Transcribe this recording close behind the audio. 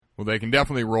Well, they can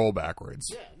definitely roll backwards.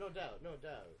 Yeah, no doubt, no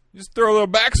doubt. Just throw a little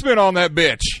backspin on that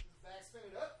bitch. Backspin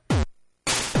it up.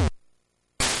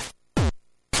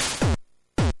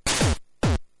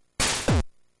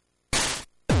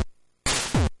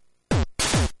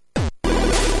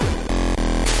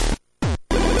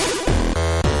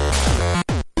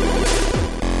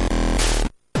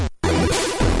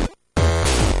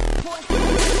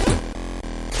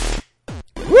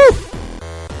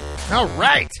 All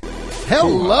right.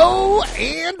 Hello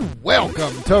and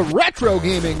welcome to Retro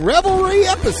Gaming Revelry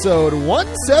episode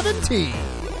 117.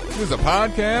 This is a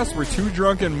podcast where two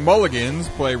drunken mulligans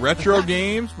play retro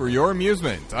games for your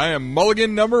amusement. I am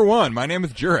Mulligan number 1. My name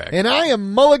is Jurek. And I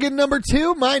am Mulligan number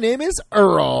 2. My name is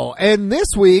Earl. And this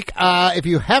week, if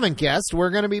you haven't guessed, we're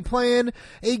going to be playing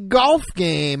a golf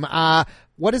game.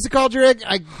 What is it called, Jurek?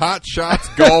 Hot Shots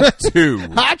Golf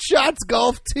 2. Hot Shots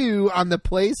Golf 2 on the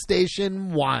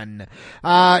PlayStation 1.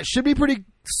 Should be pretty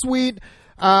sweet.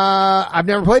 I've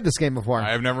never played this game before.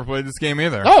 I have never played this game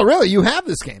either. Oh, really? You have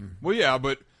this game? Well, yeah,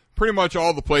 but pretty much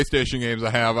all the PlayStation games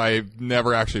I have, I've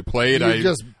never actually played. I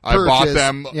bought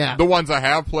them. Yeah. The ones I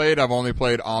have played, I've only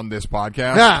played on this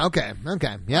podcast. Ah, okay.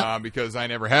 Yeah. Because I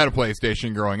never had a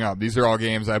PlayStation growing up. These are all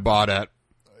games I bought at,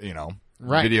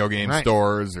 video game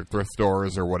stores or thrift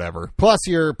stores or whatever. Plus,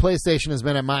 your PlayStation has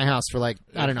been at my house for 3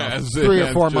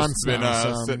 or 4 months been, now.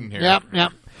 So. Sitting here.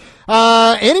 Yep.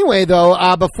 Anyway,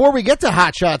 though, before we get to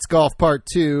Hot Shots Golf Part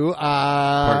 2,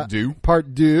 Hot Shots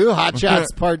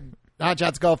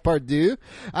Golf Part 2.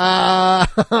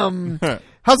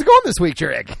 How's it going this week,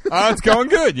 Jurek? It's going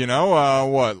good.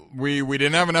 What we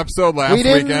didn't have an episode last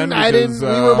weekend. I didn't. We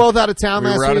were both out of town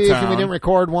last week, and we didn't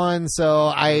record one. So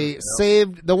I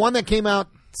saved the one that came out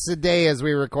today as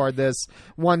we record this.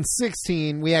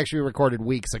 116. We actually recorded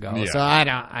weeks ago. Yeah. So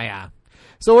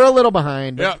So we're a little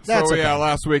behind. Yeah. That's okay.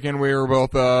 Last weekend we were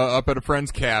both up at a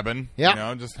friend's cabin.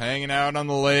 Yeah. Just hanging out on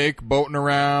the lake, boating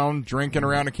around, drinking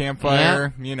around a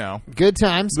campfire. Good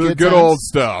times. Good old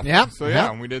stuff. Yeah. So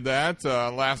we did that.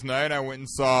 Last night I went and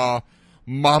saw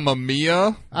Mamma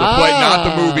Mia, not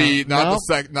the movie, not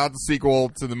the sequel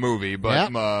to the movie,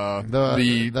 but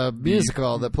the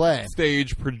musical, the play,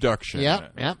 stage production.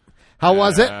 Yep. How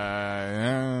was it?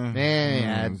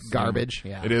 It's garbage.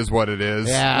 Yeah, it is what it is.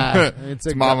 Yeah,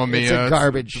 it's Mamma Mia. It's a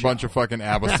garbage. It's a bunch of fucking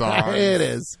ABBA songs. It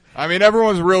is. I mean,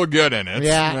 everyone's real good in it.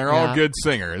 Yeah, they're all good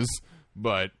singers,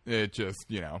 but it just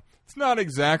it's not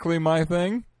exactly my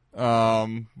thing.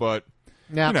 But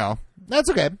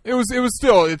that's okay. It was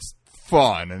still it's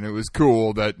fun and it was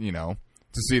cool that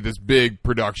to see this big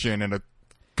production and a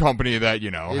company that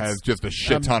has just a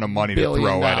shit ton of money to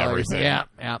throw at everything. Yeah.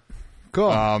 Cool.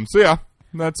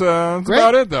 That's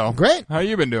about it though. Great. How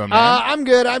you been doing, man? I'm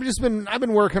good. I've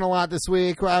been working a lot this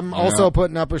week. I'm also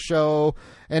putting up a show,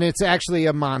 and it's actually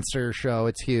a monster show.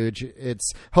 It's huge.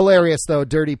 It's hilarious though.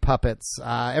 Dirty Puppets.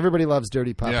 Everybody loves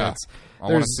Dirty Puppets. Yeah.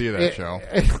 I want to see that show.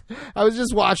 I was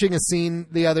just watching a scene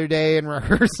the other day in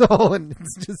rehearsal, and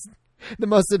it's just the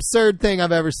most absurd thing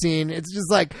I've ever seen. It's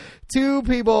just like two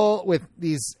people with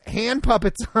these hand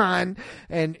puppets on,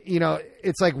 and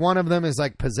it's like one of them is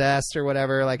like possessed or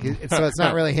whatever. So it's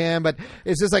not really him, but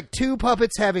it's just like two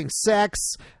puppets having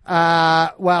sex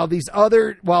while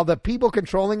the people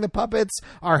controlling the puppets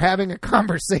are having a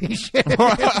conversation.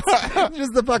 It's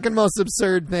just the fucking most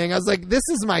absurd thing. I was like, this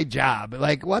is my job.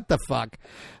 Like, what the fuck?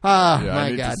 I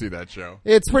need to see that show.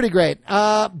 It's pretty great.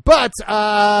 So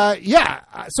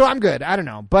I'm good. I don't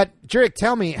know. But, Jurek,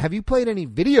 tell me, have you played any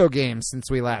video games since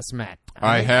we last met?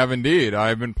 I have indeed.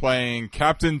 I've been playing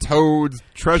Captain Toad's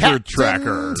Treasure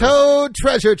Tracker. Toad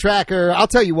Treasure Tracker. I'll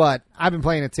tell you what. I've been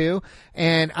playing it too.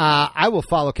 And I will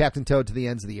follow Captain Toad to the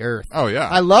ends of the earth. Oh, yeah.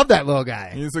 I love that little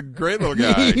guy. He's a great little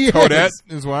guy. Toadette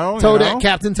as well. Toadette.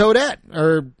 Captain Toadette.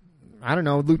 Or... I don't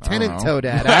know, Lieutenant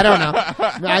Toadette. I don't know.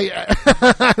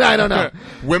 I don't know.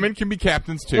 Women can be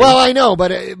captains too. Well, I know,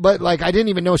 but I didn't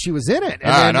even know she was in it,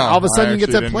 and then all of a sudden you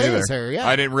get to play as her. Yeah,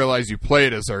 I didn't realize you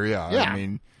played as her. Yeah. I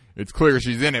mean, it's clear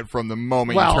she's in it from the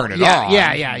moment you turn it on.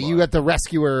 Yeah. You got to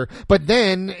rescue her, but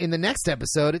then in the next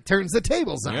episode, it turns the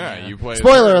tables on. Yeah, you play.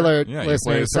 Spoiler alert, yeah, listeners.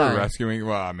 You play as her rescuing.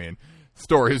 Well, I mean.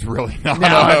 Story is really not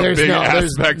a big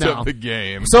aspect of the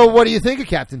game. So what do you think of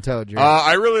Captain Toad?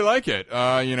 I really like it.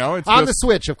 It's on the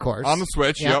Switch, of course. On the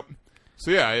Switch, yep.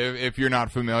 So if you're not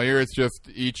familiar, it's just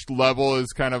each level is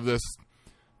kind of this.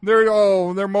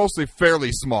 They're mostly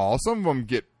fairly small. Some of them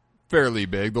get fairly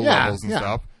big, the levels and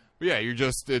stuff. But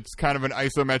it's kind of an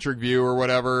isometric view or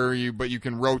whatever. But you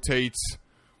can rotate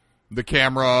the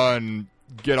camera and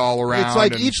get all around. It's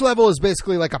like each level is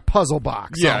basically like a puzzle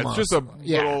box. Yeah, almost. It's just a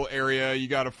little area you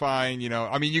got to find.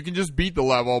 I mean, you can just beat the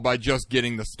level by just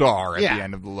getting the star at the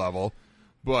end of the level.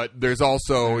 But there's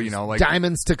also, like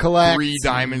diamonds to collect. 3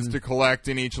 diamonds to collect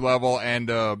in each level and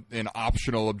an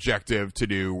optional objective to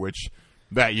do, which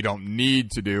that you don't need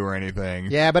to do or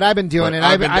anything. Yeah, but I've been doing it.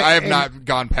 I have not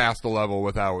gone past a level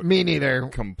without me neither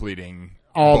completing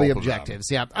all the objectives.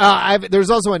 Yeah. There's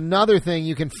also another thing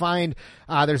you can find.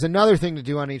 There's another thing to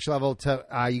do on each level.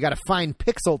 You got to find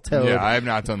Pixel Toad. Yeah, I have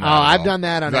not done that. I've done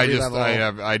that on every level.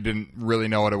 I didn't really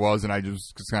know what it was, and I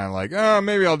just kind of like,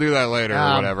 maybe I'll do that later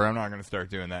or whatever. I'm not going to start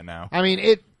doing that now. I mean,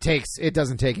 it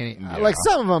doesn't take any. Like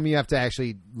some of them, you have to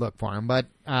actually look for them, but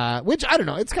which I don't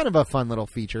know. It's kind of a fun little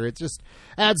feature. It just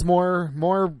adds more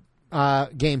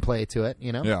gameplay to it.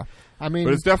 Yeah. I mean,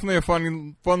 but it's definitely a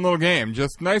fun little game.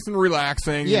 Just nice and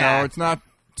relaxing. Yeah. It's not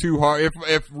too hard.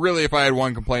 If I had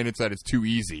one complaint, it's that it's too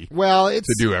easy. Well,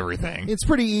 to do everything. It's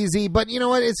pretty easy, but you know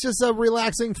what? It's just a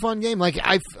relaxing, fun game. Like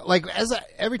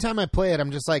every time I play it,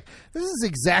 I'm just like, this is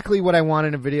exactly what I want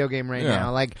in a video game right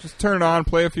now. Like, just turn it on,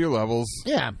 play a few levels.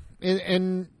 Yeah,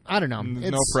 and I don't know.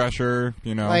 There's no pressure.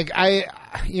 Like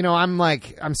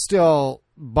I'm still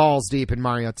balls deep in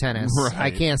Mario Tennis. Right.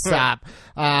 I can't stop.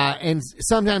 And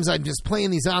sometimes I'm just playing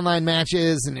these online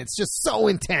matches and it's just so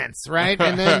intense, right?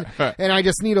 And then and I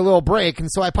just need a little break,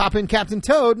 and so I pop in Captain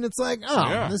Toad and it's like,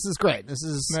 this is great. This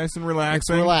is nice and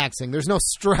relaxing. It's relaxing. There's no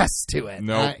stress to it.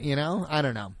 Nope. I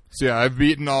don't know. So yeah, I've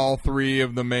beaten all 3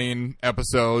 of the main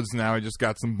episodes. Now I just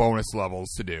got some bonus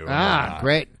levels to do.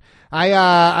 Great.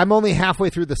 I'm only halfway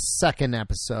through the 2nd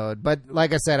episode, but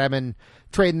like I said, I've been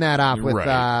trading that off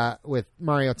with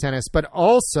Mario Tennis, but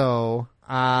also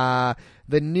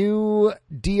the new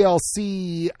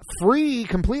DLC,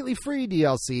 completely free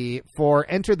DLC for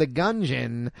Enter the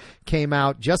Gungeon came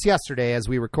out just yesterday as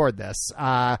we record this.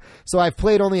 So I've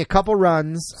played only a couple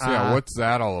runs. So yeah, what's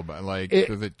that all about? Like,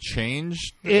 does it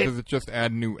change? Does it just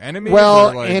add new enemies?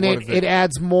 Well, and it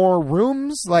adds more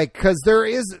rooms, like, because there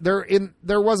is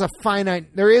a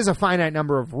finite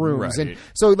number of rooms, right. And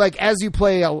so like as you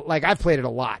play, like I've played it a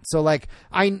lot. So like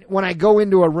when I go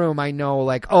into a room, I know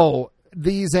like,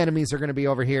 these enemies are going to be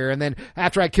over here, and then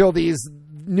after I kill these,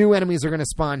 new enemies are going to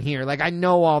spawn here. Like I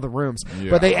know all the rooms,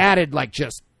 but they added like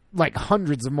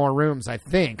hundreds of more rooms, I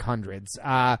think hundreds,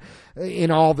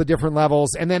 in all the different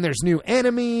levels. And then there's new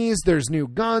enemies, there's new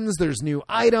guns, there's new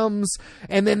items.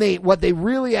 And then what they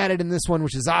really added in this one,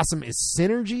 which is awesome, is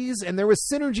synergies. And there was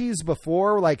synergies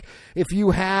before, like if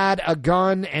you had a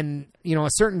gun and a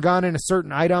certain gun and a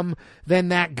certain item, then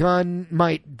that gun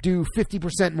might do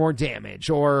 50% more damage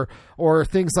or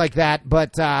things like that.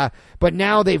 But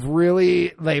now they've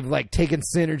like taken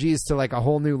synergies to like a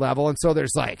whole new level. And so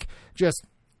there's like just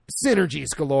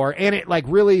synergies galore, and it like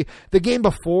really, the game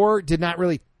before did not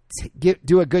really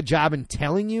do a good job in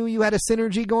telling you had a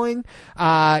synergy going.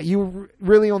 You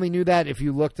really only knew that if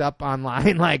you looked up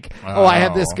online, like, I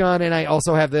have this gun and I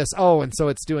also have this. And so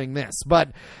it's doing this.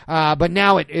 But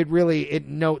now it really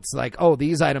notes like,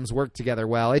 these items work together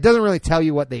well. It doesn't really tell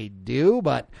you what they do,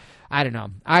 but I don't know.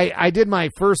 I did my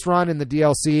first run in the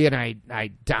DLC and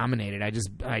I dominated.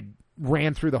 I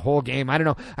ran through the whole game. I don't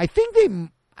know. I think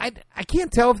I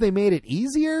can't tell if they made it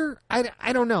easier. I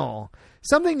don't know.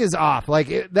 Something is off.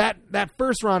 Like that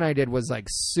first run I did was like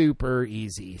super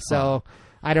easy. So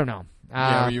I don't know.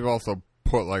 But you've also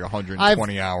put like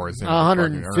 120 hours in.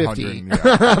 150.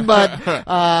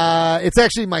 But it's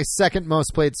actually my second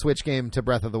most played Switch game to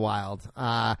Breath of the Wild.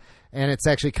 And it's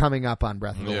actually coming up on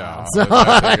Breath of the Wild. So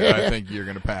I think you're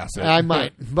going to pass it. I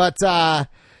might. But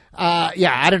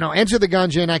I don't know. Enter the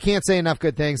Gungeon. I can't say enough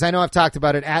good things. I know I've talked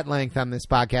about it at length on this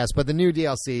podcast, but the new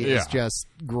DLC is just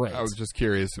great. I was just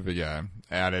curious if it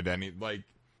added any, like,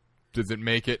 does it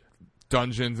make it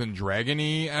Dungeons and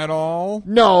Dragony at all?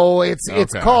 No,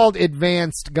 it's called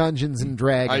Advanced Dungeons and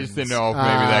Dragons. I just didn't know if maybe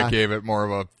that gave it more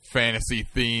of a fantasy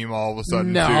theme all of a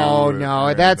sudden. No.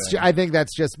 I think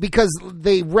that's just because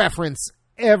they reference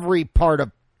every part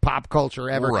of pop culture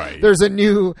ever. Right. There's a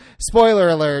new, spoiler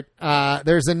alert,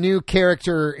 there's a new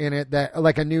character in it that,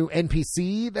 like a new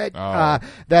NPC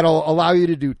that'll allow you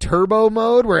to do turbo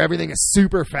mode where everything is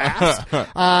super fast.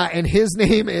 And his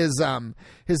name is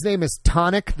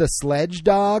Tonic the Sledge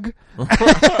Dog.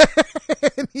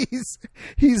 And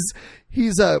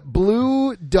he's a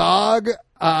blue dog,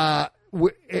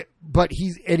 but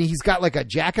he's got like a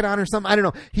jacket on or something. I don't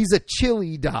know. He's a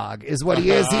chili dog is what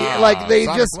he is.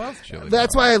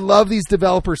 That's why I love these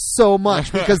developers so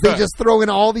much, because they just throw in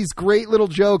all these great little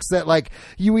jokes that like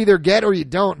you either get or you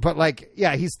don't. But like,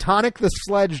 yeah, he's Tonic the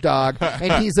Sledge Dog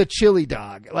and he's a chili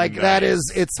dog. Like nice.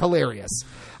 It's hilarious.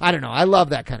 I don't know. I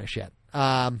love that kind of shit.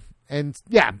 And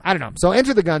yeah, I don't know. So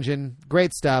Enter the Gungeon,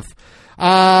 great stuff.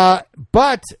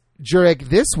 But Jurek,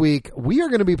 this week we are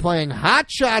going to be playing Hot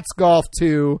Shots Golf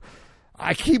 2.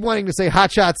 I keep wanting to say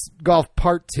Hot Shots Golf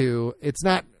Part 2. It's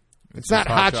not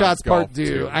Hot Shots Part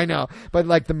 2. I know, but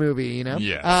like the movie, you know?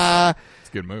 Yes. It's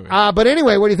a good movie. But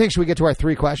anyway, what do you think? Should we get to our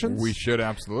 3 questions? We should,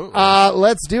 absolutely.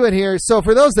 Let's do it here. So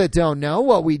for those that don't know,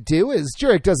 what we do is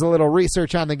Jurek does a little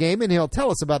research on the game, and he'll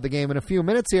tell us about the game in a few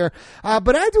minutes here.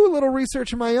 But I do a little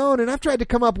research of my own, and I've tried to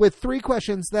come up with 3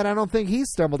 questions that I don't think he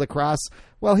stumbled across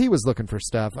while he was looking for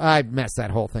stuff. I messed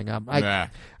that whole thing up. I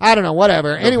don't know,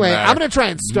 whatever. Anyway, I'm going to try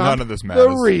and stump None of this matters.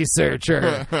 the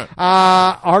researcher.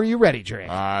 Are you ready, Jurek?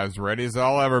 As ready as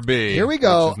I'll ever be. Here we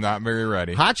go. Which is not very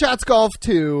ready. Hot Shots Golf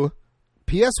 2,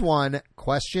 PS1,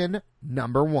 question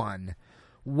number 1.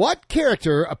 What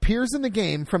character appears in the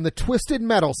game from the Twisted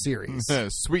Metal series?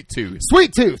 Sweet Tooth.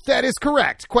 Sweet Tooth, that is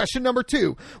correct. Question number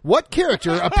 2. What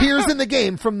character appears in the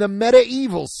game from the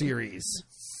Medieval series?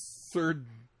 Sir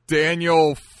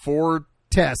Daniel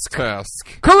Tesk.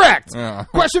 Correct. Yeah.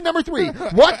 Question number 3.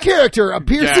 What character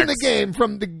appears in the game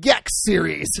from the Gex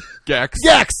series? Gex.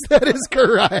 Gex, that is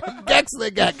correct. Gex the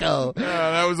Gecko.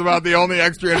 That was about the only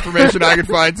extra information I could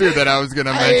find, too, that I was going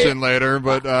to mention later.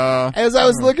 But as I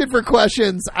was looking for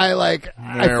questions, I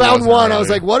found one. Really. I was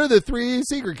like, what are the 3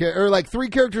 secret or 3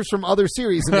 characters from other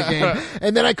series in the game?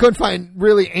 And then I couldn't find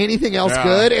really anything else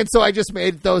good. And so I just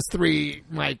made those 3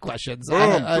 my questions.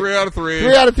 Boom, 3 out of 3.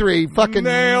 3 out of 3. Fucking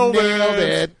nailed it.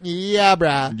 Yeah,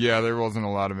 brah. Yeah, there wasn't a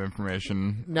lot of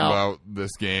information about this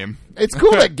game. It's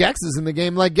cool that Gex is in the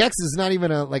game. Like, Gex is not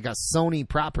even a Sony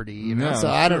property, you know. So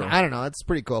I don't know. It's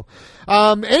pretty cool.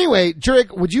 Anyway,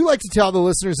 Jurek, would you like to tell the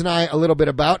listeners and I a little bit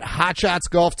about Hot Shots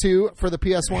Golf 2 for the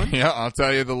PS1? Yeah, I'll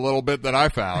tell you the little bit that I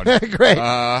found. Great.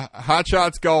 Hot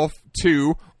Shots Golf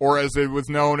 2, or as it was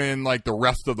known in like the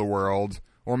rest of the world,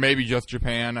 or maybe just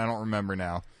Japan. I don't remember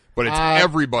now. But it's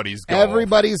Everybody's Golf.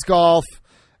 Everybody's Golf.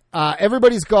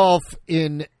 Everybody's Golf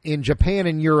in Japan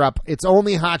and Europe. It's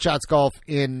only Hot Shots Golf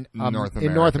in North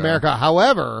America.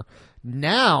 However,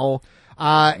 now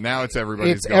it's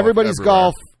Everybody's Golf. Everybody's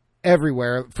Golf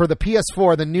everywhere for the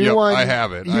PS4. The new one. I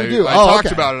have it. You do. I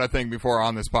talked about it, I think, before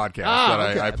on this podcast.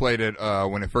 I played it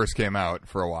when it first came out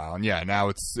for a while, and now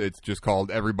it's just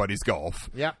called Everybody's Golf.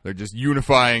 Yeah, they're just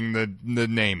unifying the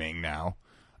naming now.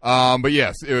 But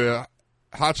yes,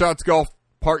 Hot Shots Golf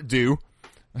Part 2.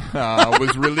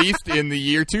 Was released in the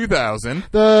year 2000.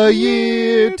 The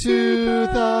year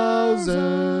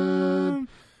 2000.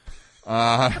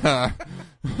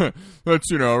 That's,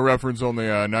 a reference only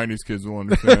 90s kids will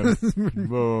understand.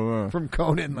 From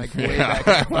Conan, way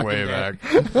back. Way back.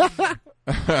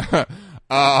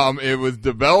 It was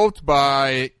developed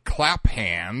by Clap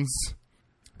Hands.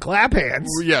 Clap Hands?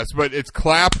 Yes, but it's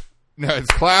Clap. No,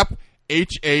 it's Clap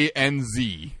Hanz.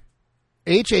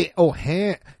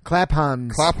 Clap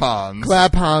Hans. Clap Hans.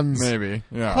 Clap Hans. Maybe,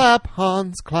 yeah. Clap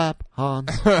Hans. The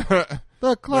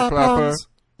Clap Hans.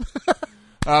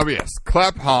 Yes,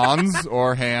 Clap Hans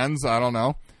or Hands, I don't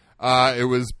know. It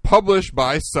was published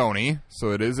by Sony,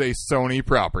 so it is a Sony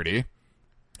property.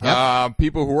 Yep.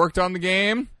 People who worked on the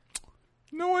game,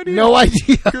 no idea.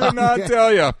 Could not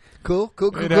tell you. Cool.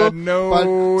 It had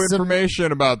no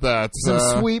information about that. Some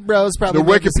sweet bros probably. The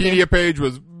Wikipedia page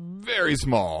was very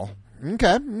small.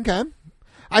 Okay.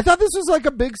 I thought this was like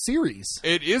a big series.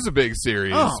 It is a big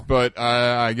series, but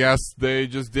I guess they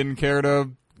just didn't care to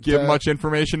give much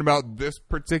information about this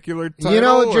particular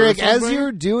title. Jurek, as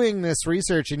you're doing this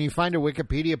research and you find a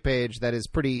Wikipedia page that is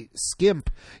pretty skimp,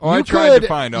 I tried to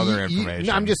find other information.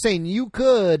 I'm just saying you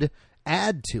could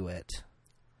add to it.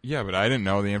 Yeah, but I didn't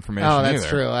know the information that's either.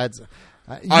 True.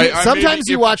 Sometimes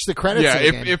you watch the credits. Yeah, of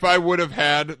the game. If I would have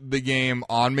had the game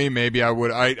on me, maybe I would.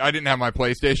 I didn't have my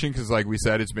PlayStation because, like we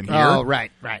said, it's been here. Oh,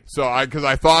 right. So because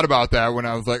I thought about that when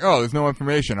I was like, oh, there's no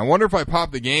information. I wonder if I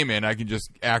pop the game in, I can just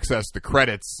access the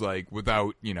credits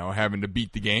without having to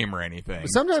beat the game or anything.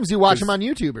 Sometimes you watch them on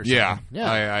YouTube or something.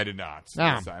 Yeah. I did not this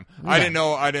time. Okay. I didn't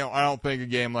know. I don't think a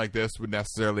game like this would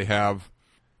necessarily have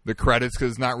the credits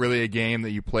because it's not really a game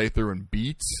that you play through and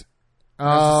beat.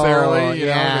 Necessarily,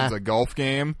 it's a golf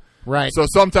game. Right. So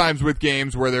sometimes with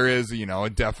games where there is, a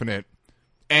definite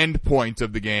end point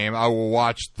of the game, I will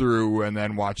watch through and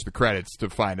then watch the credits to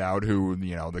find out who,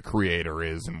 the creator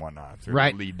is and whatnot. Or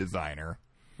the lead designer.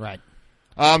 Right.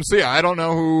 So I don't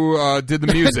know who did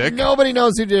the music. Nobody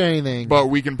knows who did anything. But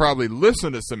we can probably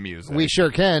listen to some music. We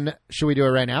sure can. Should we do it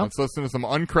right now? Let's listen to some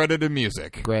uncredited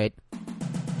music. Great.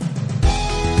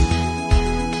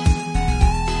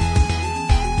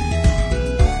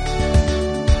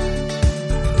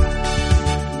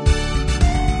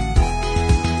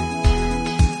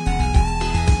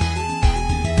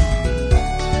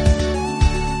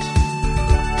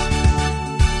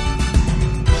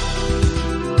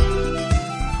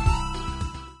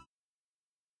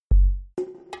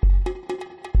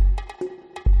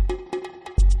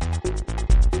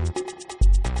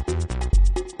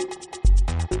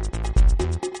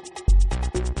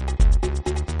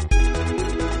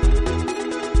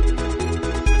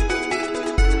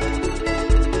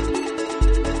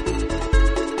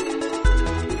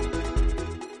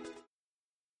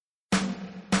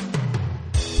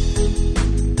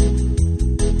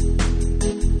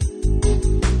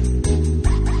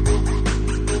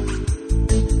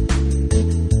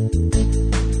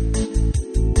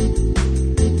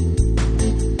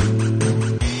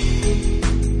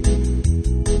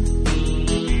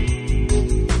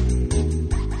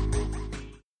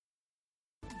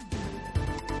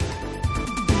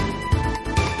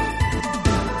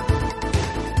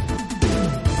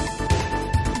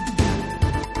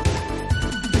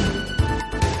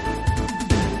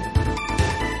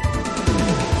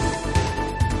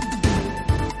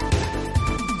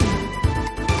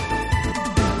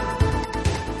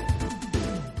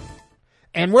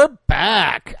 And we're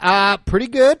back. Pretty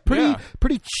good. Yeah.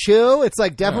 Pretty chill. It's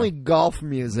like definitely golf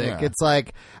music. Yeah. It's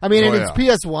like, I mean, and it's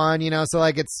yeah. PS1, so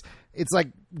like it's like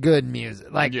good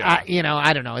music. Like, Yeah.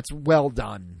 I don't know. It's well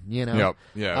done, Yep.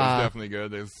 Yeah, it was definitely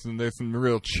good. There's some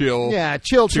real chill. Yeah,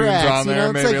 chill tunes tracks. on there.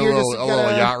 It's Maybe like a you're little, just a little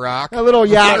gonna- yacht rock. A little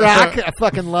yacht rock. I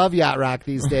fucking love yacht rock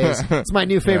these days. It's my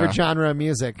new favorite Yeah. genre of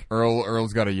music.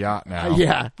 Earl's got a yacht now.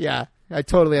 Yeah. I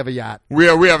totally have a yacht. We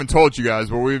haven't told you guys,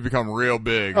 but we've become real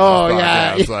big. in Oh, this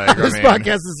yeah. podcast. Like, This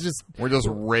podcast is just... we're just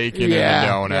raking in the Yeah,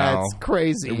 dough now. it's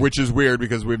crazy. Which is weird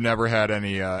because we've never had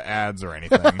any ads or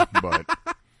anything, but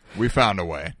we found a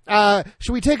way.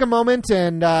 Should we take a moment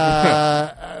and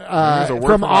Here's a word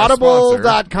from from our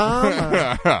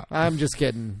audible.com? I'm just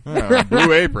kidding.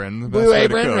 Blue Apron, the best Blue way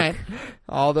Apron, to cook. right?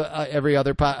 All the every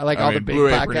other all the big Blue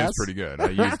podcasts. Apron is pretty good. I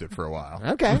used it for a while.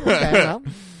 Okay. Well.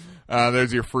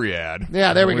 There's your free ad.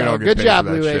 Yeah, there we go. don't get Good paid job,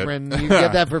 for that Blue shit. Apron. You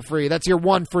get that for free. That's your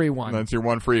one free one. That's your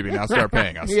one freebie. Now start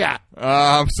paying us. Yeah.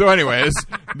 So, anyways,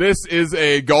 this is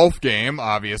a golf game,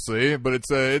 obviously, but it's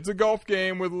a golf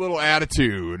game with a little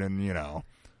attitude and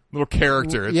little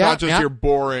character. It's not just your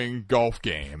boring golf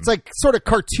game. It's like sort of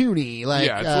cartoony. Like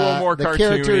Yeah, it's a little more the cartoony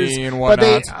characters, and but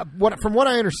whatnot. from what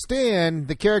I understand,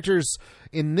 the characters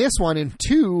in this one and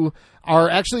 2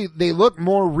 are actually they look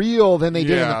more real than they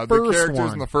did in the first characters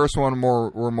one. in the first one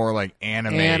were more like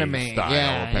anime style,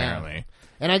 yeah, apparently. Yeah.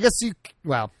 And I guess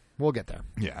we'll get there.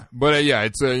 Yeah, but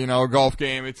it's a golf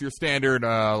game. It's your standard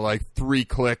like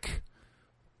 3-click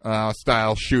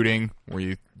style shooting where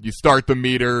you start the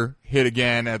meter, hit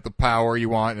again at the power you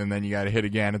want, and then you got to hit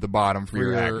again at the bottom for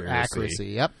your accuracy.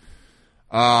 Yep.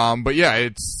 But yeah,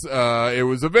 it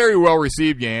was a very well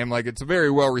received game. Like it's a very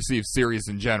well received series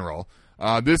in general.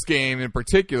 This game in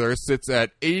particular sits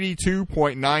at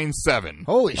 82.97.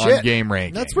 Holy on shit. game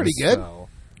rankings. That's pretty good. So,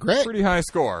 Great. pretty high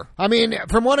score. I mean,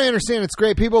 from what I understand, it's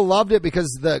great. People loved it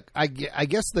because I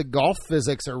guess the golf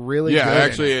physics are really good. Yeah,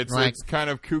 actually, in it. it's kind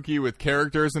of kooky with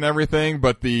characters and everything,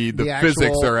 but the physics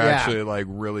actual- are yeah. actually like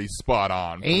really spot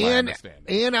on. From my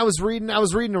understanding. And I was reading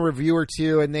a review or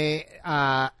two, and they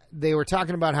were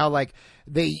talking about how like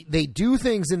they do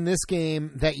things in this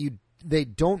game that they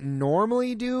don't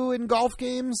normally do in golf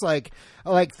games, like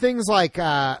things like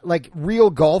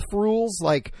real golf rules,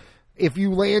 like. If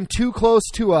you land too close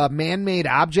to a man-made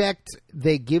object,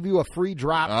 they give you a free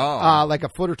drop, like a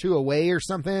foot or two away or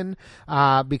something,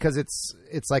 because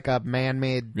it's like a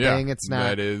man-made thing. It's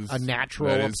not a natural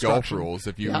that is obstruction. golf rules.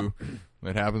 If you,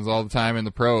 it happens all the time in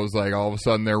the pros. Like all of a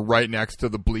sudden, they're right next to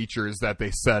the bleachers that they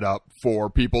set up for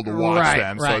people to watch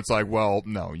them. So it's like, well,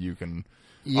 no, you can.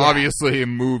 Yeah. Obviously,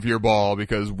 move your ball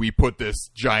because we put this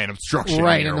giant obstruction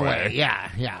in your way.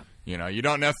 Yeah. You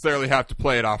don't necessarily have to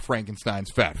play it off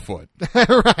Frankenstein's fat foot.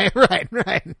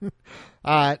 right.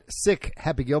 Sick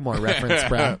Happy Gilmore reference,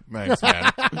 Brad. Thanks,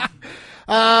 man.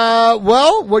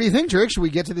 Well, what do you think, Drake? Should we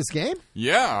get to this game?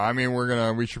 Yeah, I mean,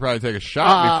 we should probably take a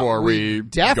shot before we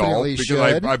definitely golf, should.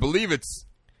 because I believe it's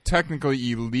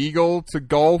technically illegal to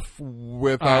golf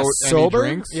without sober?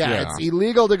 any drinks. Yeah, it's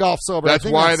illegal to golf sober. That's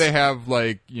why they have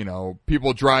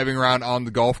people driving around on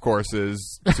the golf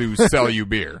courses to sell you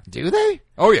beer. Do they?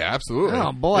 Oh yeah, absolutely.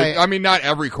 Oh boy. I mean, not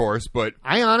every course, but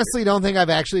I honestly don't think I've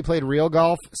actually played real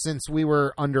golf since we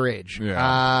were underage.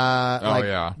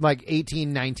 Yeah. Like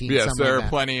 18, 19. yes, something there like are that.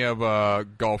 plenty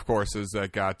of golf courses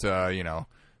that got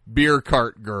beer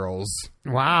cart girls.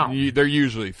 Wow. They're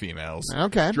usually females.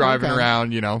 Okay. Driving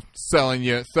around, selling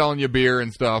you beer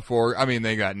and stuff. Or I mean,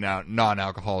 they got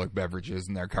non-alcoholic beverages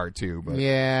in their cart too. But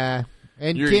yeah.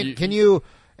 And can you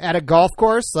at a golf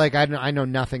course? Like I know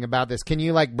nothing about this. Can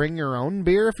you like bring your own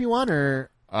beer if you want, or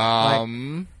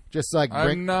just like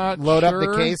I'm not load up the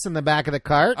sure. case in the back of the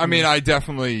cart? I mean, I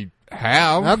definitely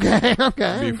have.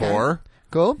 Okay. Before.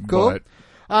 Cool. But,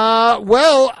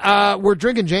 We're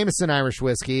drinking Jameson Irish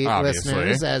whiskey, Obviously.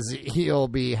 listeners, as you'll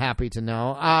be happy to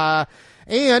know.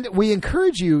 And we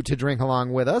encourage you to drink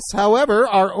along with us. However,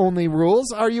 our only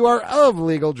rules are you are of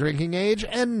legal drinking age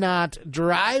and not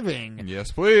driving.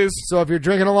 yes, please. So if you're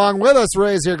drinking along with us,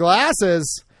 raise your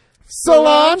glasses.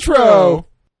 Cilantro!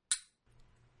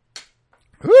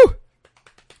 Whew.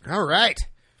 All right.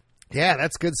 Yeah,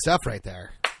 that's good stuff right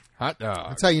there. Hot dog.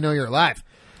 That's how you know you're alive.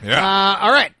 Yeah.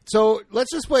 All right. So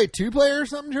let's just play 2-player or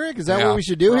something, Drake? Is that what we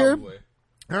should do probably. here?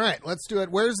 All right. Let's do it.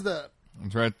 Where's the...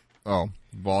 That's right. Oh,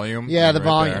 volume. Yeah, the right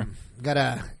volume.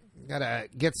 Gotta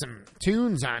get some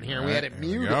tunes on here. There. We had it Here we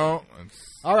muted. go.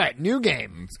 All right. New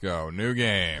game. Let's go. New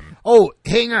game. Oh,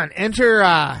 hang on. Enter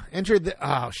the...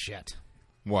 Oh, shit.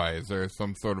 Why? Is there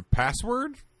some sort of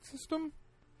password system?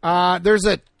 There's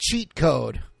a cheat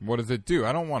code. What does it do?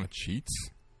 I don't want to cheat.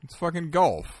 It's fucking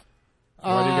golf.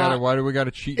 Why do we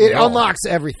gotta cheat? It unlocks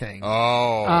everything.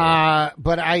 Oh.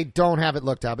 But I don't have it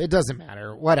looked up. It doesn't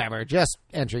matter. Whatever. Just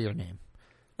enter your name.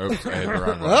 Oops, I hit the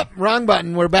wrong Oh, button. wrong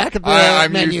button. We're back at the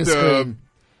I'm menu used screen.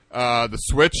 to the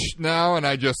Switch now, and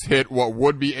I just hit what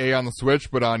would be A on the Switch,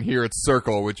 but on here it's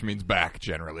circle, which means back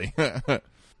generally.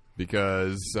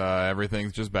 Because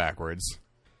everything's just backwards.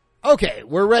 Okay,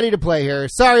 we're ready to play here.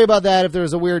 Sorry about that if there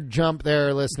was a weird jump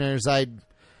there, listeners. I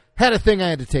had a thing I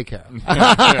had to take care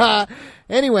of.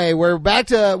 Anyway, we're back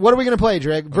to, what are we going to play,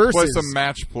 Drake? Versus. Play some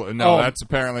match play. No, that's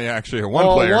apparently actually a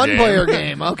one-player game. One-player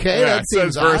game. Okay, yeah, that it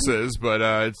seems says odd. versus, but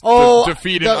it's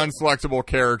defeat an unselectable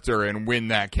character and win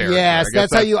that character. Yes, I guess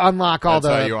that's how you unlock all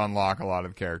That's how you unlock a lot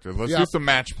of the characters. Let's do some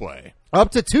match play.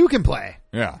 Up to 2 can play.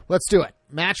 Yeah. Let's do it.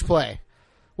 Match play.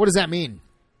 What does that mean?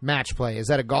 Match play. Is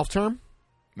that a golf term?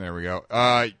 There we go.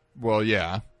 Well,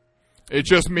 yeah. It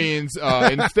just means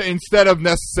instead of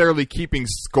necessarily keeping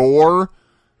score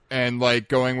and like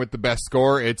going with the best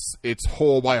score, it's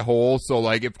hole by hole. So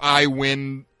like if I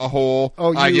win a hole,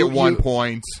 I get 1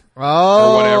 point. Oh,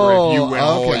 or whatever. If you win a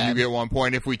hole, you get 1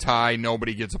 point. If we tie,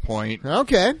 nobody gets a point.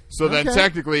 Okay. So then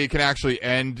technically it can actually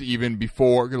end even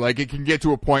before, like it can get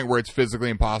to a point where it's physically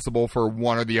impossible for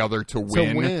one or the other to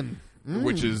win.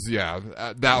 Which is,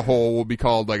 that hole will be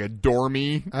called like a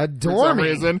dormy. A dormy. For some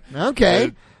reason.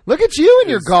 Okay. Look at you and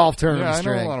your golf terms, Yeah, I know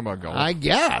Drake. a lot about golf. I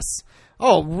guess.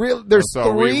 Oh, there's So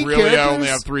three we really characters? only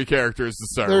have 3 characters to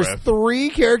start There's with. 3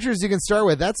 characters you can start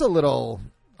with. That's a little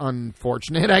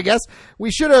unfortunate, I guess.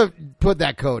 We should have put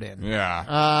that code in.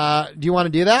 Yeah. Do you want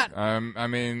to do that? I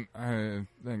mean,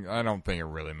 I don't think it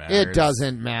really matters. It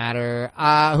doesn't matter.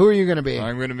 Who are you going to be?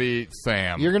 I'm going to be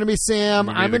Sam. You're going to be Sam.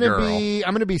 I'm gonna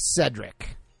going to be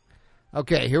Cedric.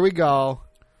 Okay, here we go.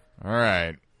 All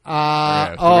right. So we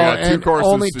and got 2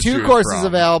 courses only to 2 choose courses from.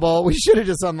 available. We should have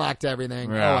just unlocked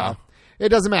everything. Yeah. Oh well. It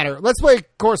doesn't matter. Let's play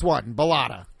course 1,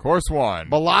 Bellata. Course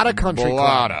 1. Bellata Country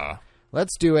Club. Bellata.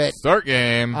 Let's do it. Start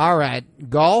game. All right.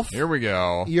 Golf. Here we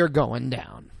go. You're going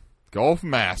down. Golf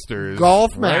Masters.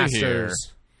 Golf right Masters. Here.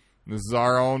 This is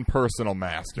our own personal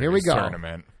Masters Here we go.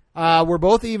 tournament. We're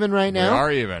both even right now. We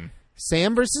are even.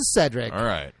 Sam versus Cedric. All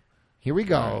right. Here we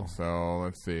go. All right, so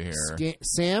let's see here.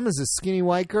 Sam is a skinny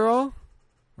white girl.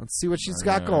 Let's see what she's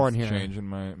got going here. Changing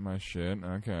my shit.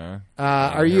 Okay.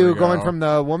 Are here you we going go. from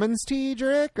the woman's tee,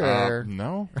 Drake? Or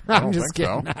No. I I'm don't just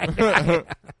think kidding.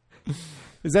 So.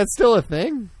 Is that still a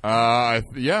thing?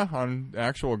 Yeah, on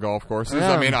actual golf courses.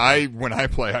 Yeah. I mean, when I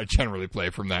play, I generally play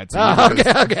from that tee. Oh,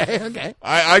 because okay.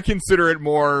 I consider it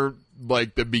more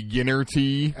like the beginner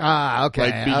tee. Okay.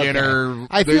 Like beginner. Okay.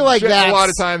 I feel like a lot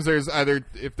that's of times there's either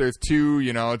if there's 2,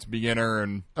 it's beginner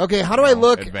and. Okay, how do I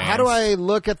look? advanced. How do I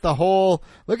look at the whole?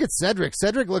 Look at Cedric.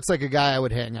 Cedric looks like a guy I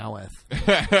would hang out with.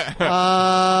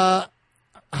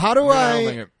 How do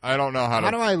I don't know how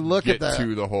do I look get at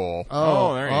to the hole.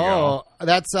 Oh, There you go.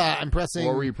 That's I'm pressing.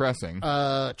 What were you pressing?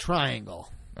 Triangle.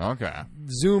 Okay.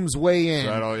 Zooms way in,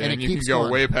 and it you keeps can go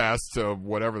going. way past to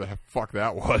whatever the fuck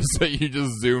that was that you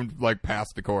just zoomed like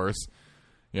past the course.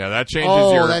 Yeah, that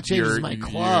changes your. That changes your, my you-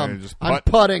 club. you just I'm putt.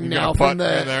 putting You now got from putt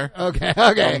the. in there. Okay.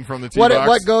 Coming from the tee what box.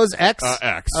 what goes X?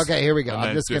 X. Okay, here we go. And I'm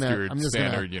then just gonna. your I'm just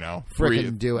standard, gonna. free,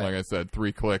 frickin' do it. Like I said,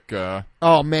 3-click.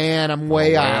 Oh man, I'm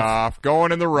way off.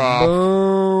 Going in the rough.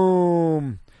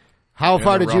 Boom. How In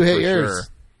far the did you rough hit for yours? sure.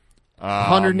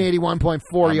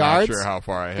 181.4 I'm yards. Not sure how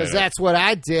far I hit Because it. that's what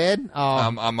I did. Oh,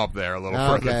 I'm up there a little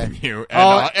further Okay. than you,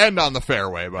 Oh. and on the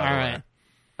fairway, by all the right. way.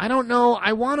 I don't know.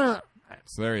 I wanna.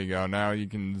 So there you go. Now you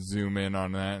can zoom in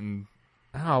on that, and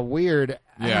Oh, weird.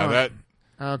 I yeah, don't- that.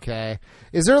 Okay.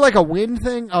 Is there like a wind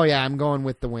thing? Oh yeah, I'm going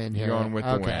with the wind here. You're going with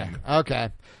the okay. wind. Okay.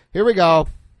 Here we go.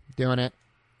 Doing it.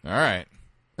 All right.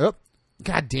 Oh,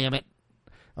 God damn it!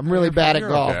 I'm really bad at You're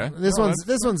golf. okay. This No,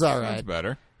 one's all That's right.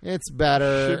 better. It's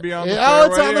better. Should be on the Oh, fairway.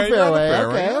 it's on the Yeah, you're fairway. You're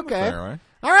on the Okay. fairway.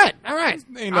 All right.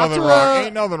 Ain't Off nothing to wrong. a-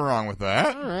 Ain't nothing wrong with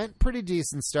that. All right. Pretty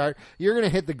decent start. You're gonna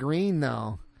hit the green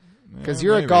though, because Yeah,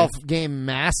 you're a maybe. golf game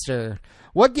master.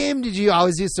 What game did you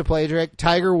always used to play, Drake?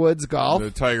 Tiger Woods golf. The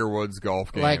Tiger Woods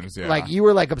golf games. Like you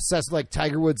were like obsessed with like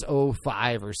Tiger Woods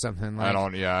 05 or something. Like, I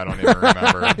don't even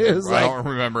remember. It was I like- don't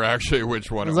remember actually which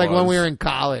one It it was like when we were in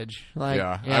college. Like,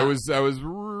 yeah, I was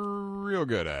real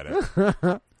good at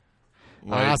it.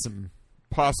 Like, awesome.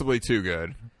 Possibly too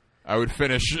good. I would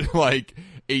finish like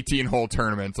 18-hole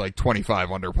tournaments like 25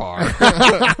 under par.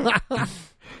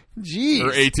 Jeez.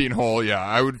 Or 18-hole, yeah.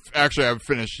 I would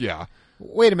finish, yeah.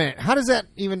 Wait a minute. How does that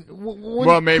even?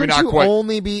 Well, maybe couldn't not you quite.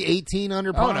 Only be 18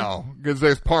 under par. Oh no, because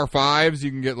there's par 5s. You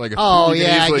can get like a. Oh you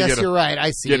can yeah, I easily guess get a- you're right. I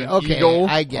see. Get an Okay, eagle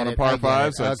I get on it. a par I get 5,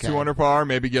 it. so that's Okay. 2 under par.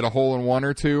 Maybe get a hole in one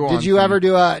or two. Did you ever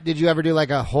do like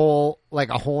a hole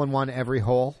in one every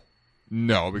hole?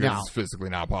 No, because No. it's physically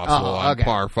not possible Oh, on okay.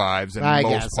 par 5s and I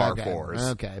most guess. par Okay.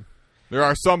 4s. Okay. There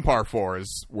are some par 4s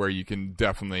where you can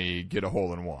definitely get a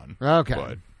hole in one.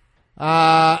 Okay.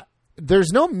 But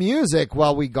There's no music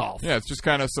while we golf, yeah, it's just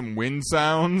kind of some wind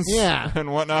sounds Yeah.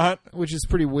 and whatnot. which is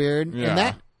pretty weird. Yeah. And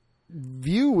that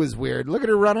view was weird. Look at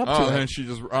her run up Oh, to and it. she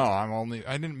just,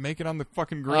 I didn't make it on the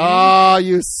fucking green. Oh,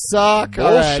 you suck.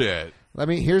 All right.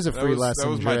 Bullshit. Here's a That free was, lesson, that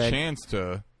was my Drake. chance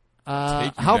to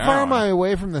take you How far down. am I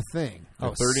away from the thing? You're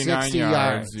Oh, 39 60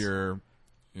 yards. You're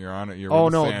on it. You're Oh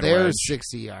with the no, sand there's wedge.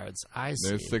 60 yards. I see.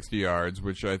 There's 60 yards,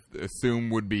 which I assume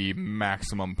would be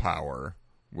maximum power.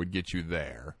 Would get you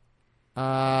there.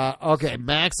 Okay,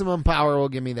 maximum power will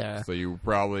get me there. So you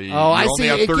probably Oh, I only see.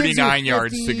 have It gives you 39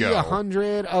 yards to 50, go.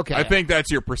 100. Okay. I think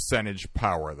that's your percentage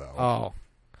power, though. Oh,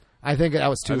 I think that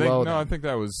was too low. No, then. I think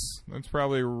that's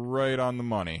probably right on the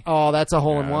money. Oh, that's a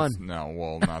hole in Yeah, one. No,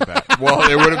 well, not that. Well,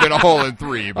 it would have been a hole in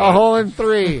 3. But A hole in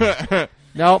 3.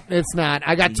 Nope, it's not.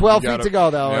 I got 12 gotta- feet to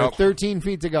go, though, or Yep. 13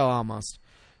 feet to go almost.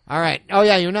 All right. Oh,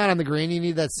 yeah, you're not on the green. You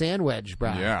need that sand wedge,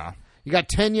 bro. Yeah, You got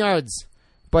 10 yards,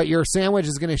 but your sand wedge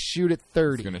is going to shoot at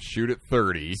 30. it's going to shoot at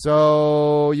 30.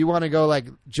 So you want to go like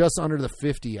just under the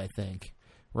 50, I think,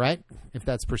 right? If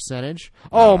that's percentage.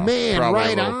 Oh, man, Probably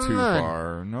right a little on. too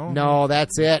far. No,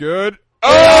 that's it. Good.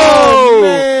 Oh, Oh,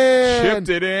 man. chipped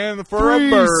it in for a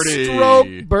birdie. Stroke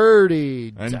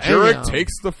birdie. And Damn. Jurek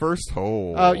takes the first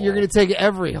hole. Oh, you're going to take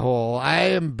every hole. I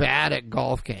am bad at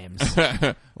golf games.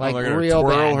 Like Look at her real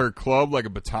twirl bad. her club like a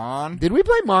baton. Did we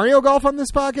play Mario Golf on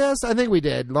this podcast? I think we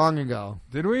did long ago.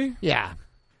 Did we? Yeah,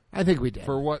 I think we did.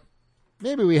 For what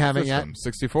Maybe we haven't system? yet.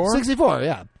 64? 64,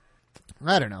 yeah.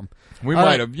 I don't know. We All might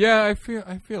right. have. Yeah, I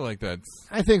feel like that's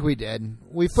I think we did.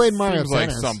 We played Mario seems like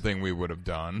Tennis. something we would have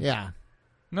done. Yeah.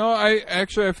 No, I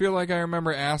feel like I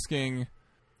remember asking.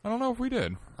 I don't know if we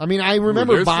did. I mean, I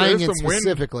remember there's buying it some wind.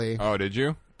 specifically Oh, did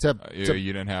you? to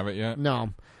You didn't have it yet? no.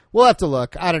 We'll have to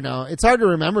look. I don't know. It's hard to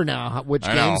remember now which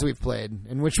I know. games we've played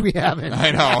and which we haven't.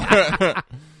 I know.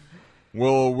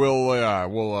 we'll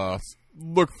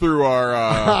look through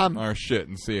our shit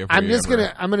and see if I'm we just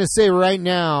ever- gonna say right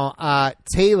now,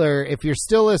 Taylor, if you're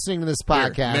still listening to this Here,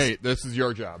 podcast, Nate, this is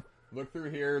your job. Look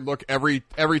through here. Look every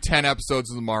 10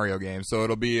 episodes of the Mario game, so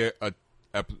it'll be a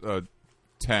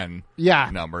 10 yeah,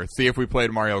 number. See if we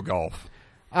played Mario Golf.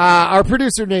 our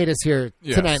producer Nate is here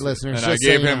Yes. tonight, listeners. And I just so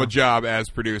gave you him know. a job as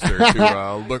producer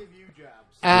to look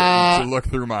to look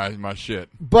through my shit.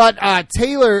 But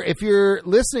Taylor, if you're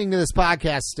listening to this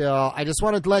podcast still, I just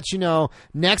wanted to let you know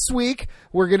next week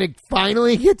we're going to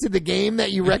finally get to the game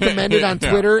that you recommended on Yeah.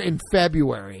 Twitter in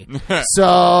February.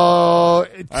 So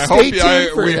stay tuned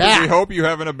for we that. hope you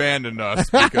haven't abandoned us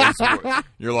because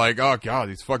you're like, oh god,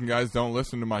 these fucking guys don't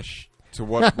listen to to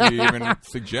what we even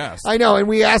suggest. I know, and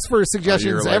we ask for suggestions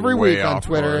you're, like, every way week on off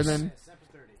Twitter, course. and then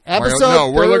Mario- episode.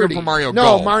 no, we're looking 30. for Mario No,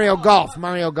 Golf. Mario Golf.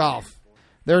 Mario Golf.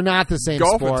 They're not the same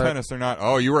Golf sport. and tennis are not.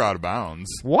 Oh, you were out of bounds.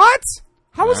 What?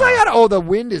 How was Yeah. I out? Oh, the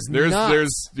wind is There's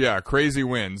nuts. crazy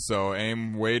winds, so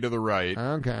aim way to the right.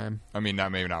 Okay. I mean,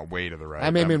 maybe not way to the right.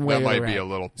 I may mean way that to might the be right. a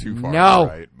little too far No.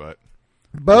 to the right, but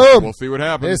Boom. we'll see what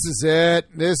happens. This is it.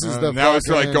 This is the now it's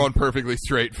like fucking- going perfectly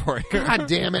straight for you. God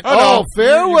damn it! Oh, no. Oh,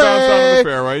 fairway. You bounced onto the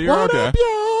fairway. You're what okay. up,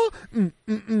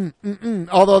 y'all?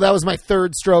 Although that was my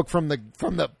third stroke from the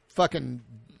fucking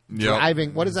Yep.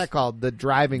 driving. What is that called? The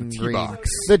driving green. box.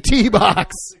 The tee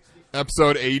box.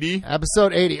 Episode 80,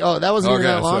 Episode 80. Oh, that wasn't even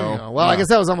Okay, that long so, ago. Well, I yeah. guess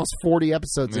that was almost 40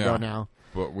 episodes ago Yeah. now.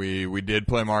 but we did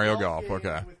play Mario Golf.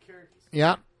 Okay.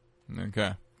 Yeah.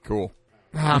 Okay. Cool.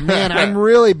 Oh man, I'm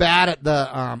really bad at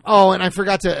the. Oh, and I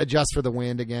forgot to adjust for the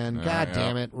wind again. God Yeah.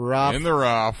 damn it, rough. In the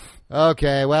rough.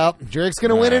 Okay, well, Drake's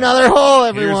gonna win Yeah. another hole.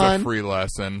 Here's Everyone, a free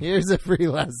lesson. Here's a free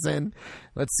lesson.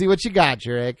 Let's see what you got,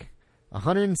 Drake.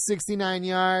 169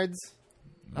 yards.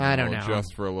 I don't We'll know.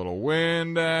 Just for a little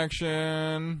wind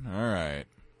action. All right.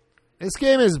 This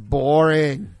game is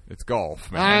boring. It's golf,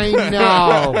 I man.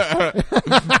 know.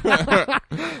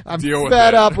 I'm Deal with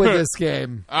fed it. up with this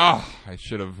game. Oh, I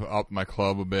should have upped my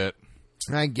club a bit.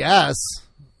 I guess.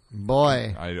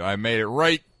 Boy, I made it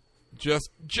right just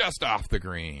off the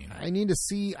green. I need to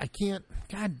see. I can't.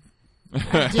 God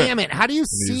damn it. How do you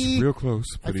see? He's real close.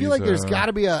 I But feel like there's got got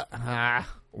to be a.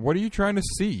 What are you trying to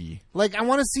see? Like, I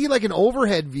want to see, like, an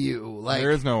overhead view. Like,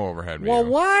 There is no overhead view. well,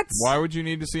 what? Why would you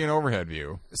need to see an overhead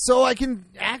view? So I can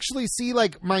actually see,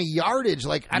 like, my yardage.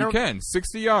 Like, I You don't. can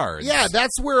 60 yards. Yeah,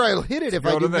 that's where I'll hit it if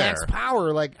I Go do to max there.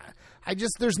 power. Like, I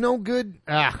just, there's no good.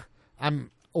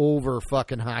 I'm over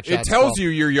fucking hot It shots. tells you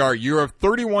your yard. You have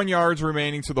 31 yards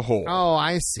remaining to the hole. Oh,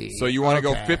 I see. So you want to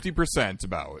Okay. go 50%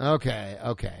 about. Okay.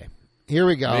 Here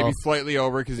we go. Maybe slightly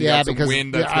over because you yeah, got some because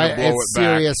wind that's going to blow it's it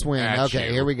back. serious wind. at Okay,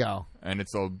 you. here we go. And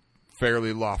it's a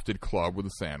fairly lofted club with a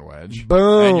sand wedge.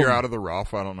 Boom. And you're out of the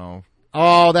rough. I don't know.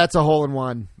 Oh, that's a hole in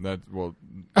one.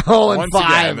 Hole in once 5.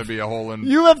 Again, that'd be a hole in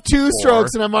You have 2 4.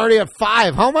 strokes, and I'm already at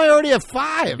 5. How am I already at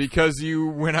 5? Because you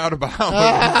went out of bounds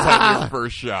on your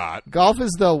first shot. Golf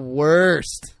is the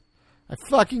worst. I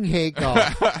fucking hate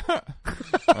golf.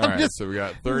 All right, so we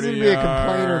got 30 gonna be a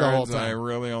complainer the whole yards. time. I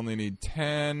really only need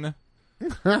 10.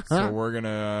 So we're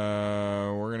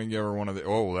gonna give her one of the.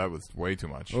 Oh, that was way too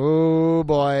much. Oh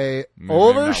boy, Maybe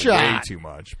overshot. Not way too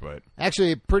much, but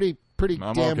Actually, pretty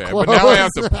I'm damn okay. close. But now I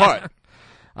have to putt.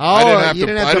 Oh, you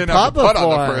didn't have to putt putt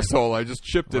before. on the first hole. I just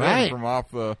chipped it Right. in from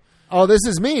off the. Oh, this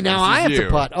is me. Now I have you. to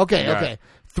putt. Okay, Got okay. it.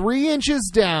 3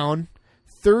 inches down,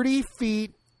 30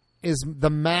 feet is the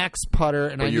max putter,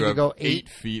 and But I you need to have go 8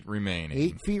 feet remaining.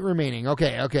 8 feet remaining.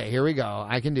 Okay, here we go.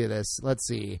 I can do this. Let's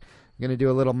see. I'm going to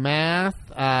do a little math.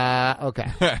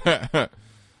 Okay.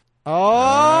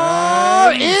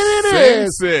 Oh, And in it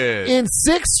is. sinks it. In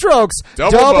 6 strokes.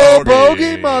 Double bogey,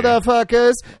 bogey.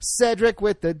 motherfuckers. Cedric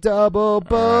with the double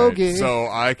bogey. All right, so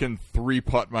I can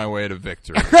 3-putt my way to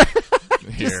victory.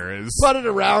 Here is Put it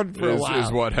around for a while.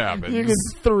 is what happens. You can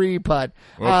 3-putt.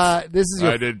 Whoops. This is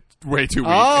your I did way too weak.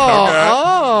 Oh,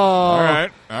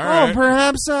 Okay. All right. Oh,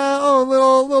 perhaps a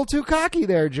little too cocky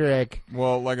there, Drake.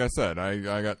 Well, like I said, I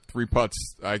got 3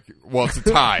 putts. Well, it's a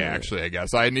tie, actually, I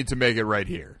guess. I need to make it right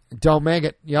here. Don't make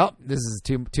it. Yep, this is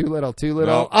too little.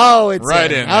 Nope. Oh, it's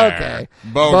Right in there. Okay,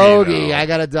 Bogey, though. I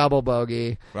got a double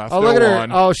bogey. I Oh, look at still her.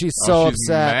 won. Oh, she's so she's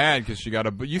upset. mad because she got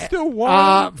a. But you still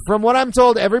won. From what I'm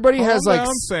told, everybody Calm has like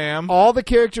down, Sam. all the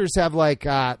characters have like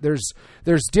there's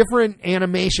different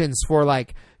animations for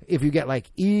like if you get like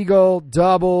eagle,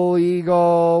 double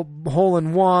eagle, hole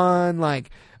in one, like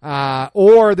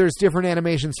or there's different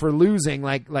animations for losing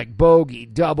like bogey,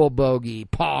 double bogey,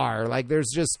 par. Like there's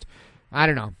just I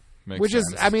don't know. Makes Which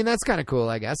sense. is I mean that's kind of cool,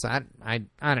 I guess. I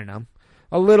don't know.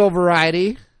 A little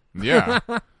variety. Yeah.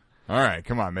 All right,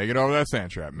 come on, make it over that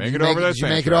sand trap. Make it over that Did you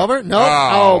sand make it trap. over? Nope.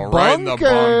 Oh, bunker. right in the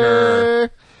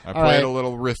bunker. I All played right. a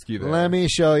little risky there. Let me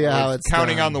show you how With it's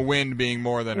counting done. on the wind being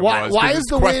more than it Why, was. why 'cause is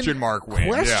it's the question wind mark wind?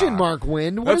 Question yeah. mark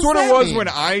wind. What That's does what that it was mean? when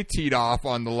I teed off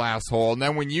on the last hole, and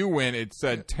then when you went, it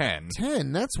said 10.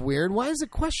 10. That's weird. Why is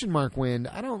it question mark wind?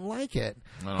 I don't like it.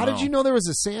 don't How did know. you know there was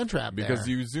a sand trap Because there?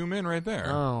 you zoom in right there.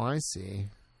 Oh, I see.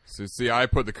 So see, I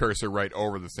put the cursor right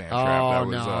over the sand trap. Oh, That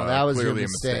was, no, that was your clearly mistake.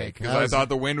 a mistake That because I was- thought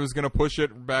the wind was going to push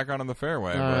it back onto the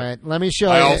fairway. All but right, let me show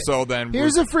I you. also then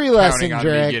Here's was a free lesson, counting on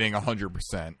Drake. me getting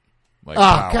 100%. Like Oh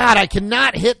power. God, I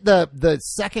cannot hit the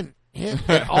second hit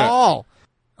at all.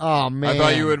 Oh man, I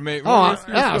thought you would make. Oh, well,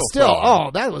 you're yeah, still still. solid.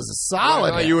 Oh, that was a I solid.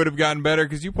 thought hit. you would have gotten better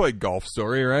because you played Golf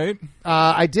Story, right?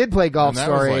 I did play Golf And that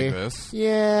Story. was like this.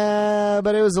 Yeah,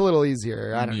 but it was a little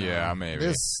easier. I don't know. Yeah, maybe.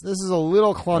 This is a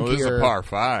little Oh, clunkier. this is a par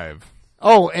 5.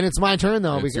 Oh, and it's my turn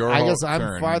though It's because your I whole guess I'm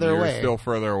turn. farther You're away. Still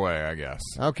further away, I guess.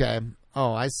 Okay.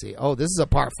 Oh, I see. Oh, this is a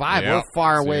par 5. Yep. We're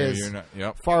far So away. you're not-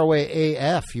 yep. Far away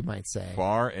AF, you might say.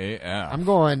 Far AF.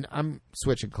 I'm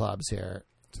switching clubs here.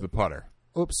 To the putter.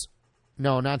 Oops.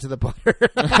 No, not to the putter.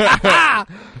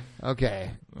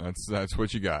 Okay. That's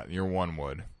what you got. Your 1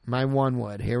 wood. My 1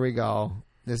 wood. Here we go.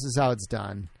 This is how it's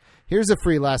done. Here's a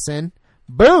free lesson.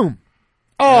 Boom.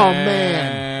 Oh,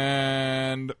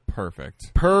 man. And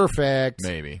perfect. Perfect.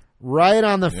 Maybe. Right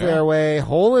on the Yeah. fairway.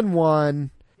 Hole in one.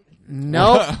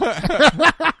 Nope.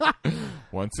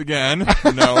 Once again,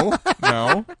 no.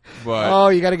 But Oh,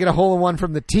 you got to get a hole in one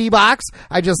from the tee box.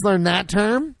 I just learned that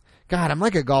term. God, I'm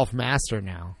like a golf master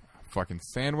now. fucking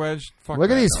sand wedge. Fuck Look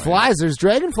at that these noise. flies. There's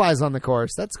dragonflies on the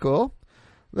course. That's cool.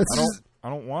 Let's just, I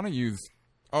don't want to use.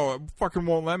 Oh, it fucking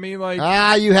won't let me like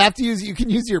you have to use. You can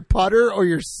use your putter or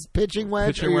your pitching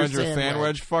wedge pitching or wedge your or sand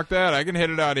wedge. Fuck that. I can hit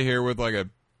it out of here with like a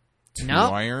 2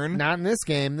 Nope, iron. not in this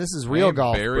game. This is I real ain't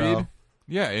golf, buried. bro.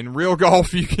 Yeah, in real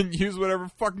golf, you can use whatever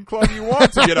fucking club you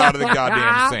want to get out of the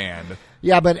goddamn sand.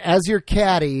 Yeah, but as your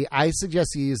caddy, I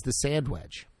suggest you use the sand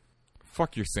wedge.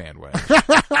 Fuck your sand wedge.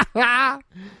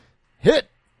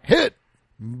 Hit,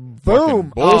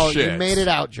 boom! Oh, you bullshit. made it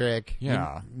out, Drake.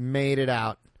 Yeah. You made it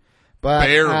out. But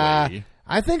Barely.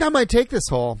 I think I might take this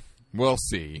hole. We'll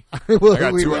see. We I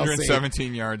got will see.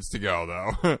 217 yards to go,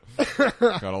 though.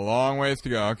 Got a long ways to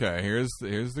go. Okay, here's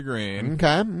the green.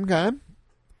 Okay.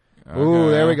 Ooh,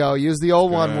 there we go. Use the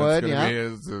old one wood. Yeah.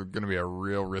 It's going to be a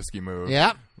real risky move.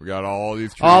 Yeah. We got all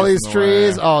these trees. All these in the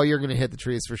trees. way. Oh, you're going to hit the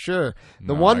trees for sure.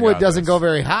 The No, one I wood got doesn't this. go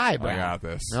very high, bro. I got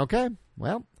this. Okay.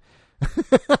 Well.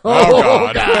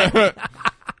 Oh, God.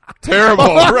 Terrible.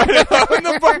 Right in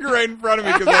the bunker right in front of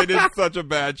me because I did such a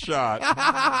bad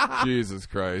shot. Jesus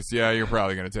Christ. Yeah, you're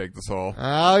probably going to take this hole.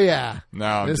 Oh, yeah.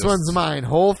 No, This one's mine.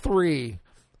 Hole 3.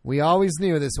 We always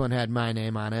knew this one had my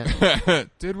name on it.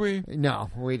 Did we? No,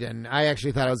 we didn't. I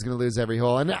actually thought I was going to lose every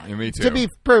hole. And Yeah, me too. to be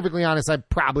perfectly honest, I'm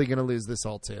probably going to lose this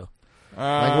hole too.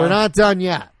 Like We're not done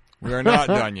yet. We are not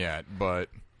done yet, but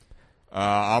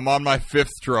I'm on my 5th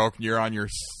stroke. You're on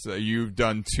you've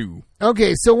done 2.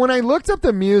 Okay, so when I looked up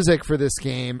the music for this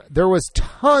game, there was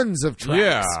tons of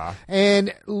tracks. Yeah.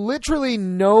 And literally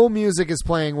no music is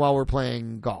playing while we're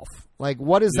playing golf. Like,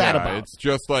 what is that about? It's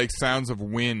just like sounds of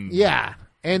wind. Yeah.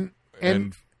 And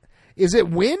is it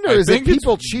wind or is it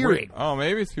people cheering? Oh,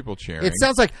 maybe it's people cheering. It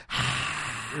sounds like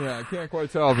Yeah, I can't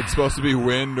quite tell if it's supposed to be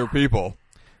wind or people.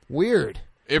 weird.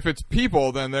 If it's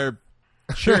people, then they're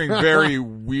cheering very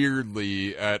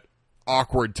weirdly at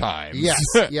awkward times. Yes,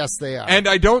 yes, they are. And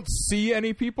I don't see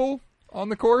any people on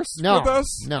the course with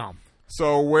us. No.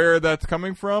 So where that's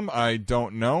coming from, I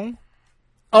don't know.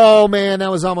 Oh, man,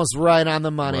 that was almost right on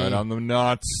the money. Right on the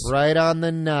nuts. Right on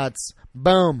the nuts.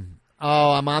 Boom.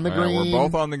 Oh, I'm on the Well, green. We're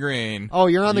both on the green. Oh,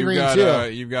 you're on the green,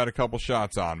 too. You've got a couple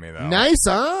shots on me, though. Nice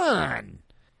on.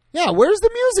 Yeah, where's the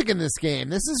music in this game?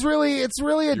 This is really, it's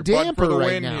really a You're putting damper for the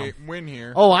right win now. Win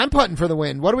here. Oh, I'm putting for the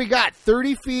win. What do we got?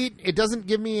 30 feet? It doesn't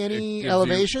give me any It gives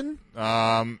elevation?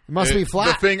 It must be flat.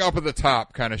 The thing up at the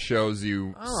top kind of shows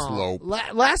you slope.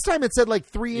 Last time it said like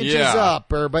 3 inches up,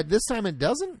 but this time it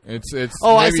doesn't? It's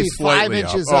Oh, I maybe see. 5 slightly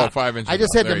inches up. up. Oh, 5 inches I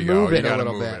just up. had to There you move go. it You a gotta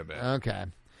little move bit. it a bit. Okay.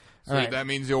 So All right. that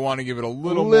means you'll want to give it a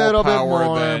little Little more bit power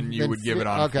more than you would give it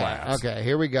on flats. Okay,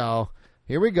 here we go.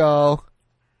 Here we go.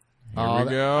 Here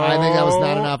we go. I think that was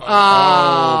not enough.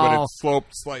 Oh, but it sloped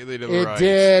slightly to the It right.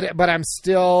 did, but I'm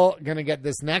still going to get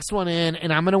this next one in,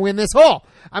 and I'm going to win this hole.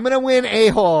 I'm going to win a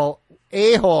hole.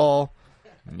 A hole.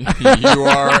 You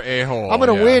are a hole. I'm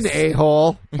going to win a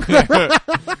hole.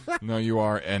 No, you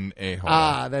are an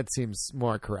a-hole. That seems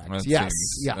more correct. That yes.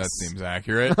 That seems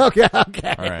accurate. Okay.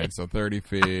 All right, so 30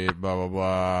 feet, blah, blah,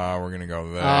 blah. We're going to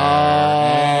go there. Oh.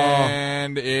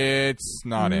 And it's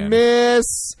not in.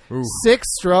 Miss. Ooh. 6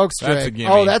 strokes straight. That's a gimme.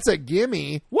 Oh, that's a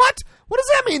gimme. What? What does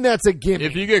that mean that's a gimme?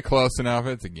 If you get close enough,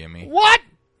 it's a gimme. What?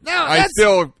 No,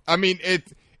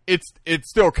 It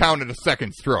still counted a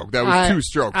second stroke. That was 2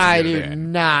 strokes. to I get it do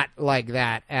in. not like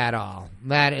that at all.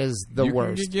 That is the You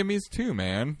worst. can get gimmies too,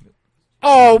 man.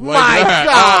 Oh Like my that.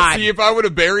 God! See, if I would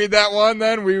have buried that one,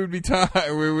 then we would be tied.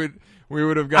 We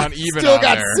would have gone even. Still on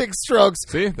got there. 6 strokes.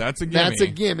 See, that's a gimme. That's a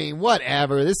gimme.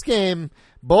 Whatever. This game,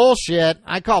 bullshit.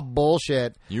 I call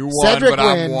bullshit. You won, Cedric but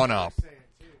I'm win. 1 up.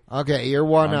 Okay, you're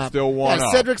 1 I'm up. still 1 yeah,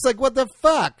 up. Cedric's like, what the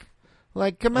fuck?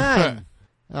 Like, come on.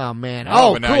 Oh man. Oh,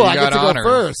 Oh, but now cool. you I get got to honors. go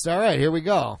first. All right, here we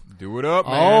go. Do it up,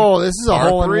 man. Oh, this is a Par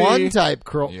hole in 3. one type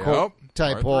Yep,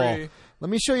 type par hole. 3. Let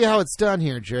me show you how it's done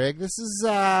here, Jake. This is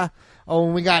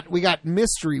and we got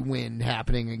mystery wind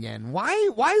happening again. Why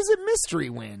is it mystery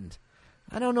wind?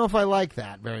 I don't know if I like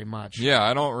that very much. Yeah,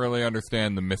 I don't really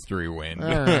understand the mystery wind. All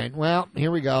right. Well,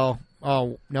 here we go.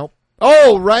 Oh, nope.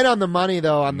 Oh, right on the money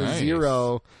though, on the Nice.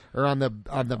 0 or on the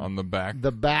On the back,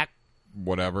 the back.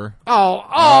 whatever.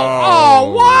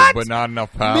 Oh, what? But not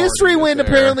enough power. Mystery to get wind there.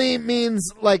 apparently means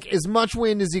like as much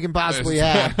wind as you can possibly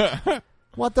have.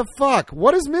 What the fuck?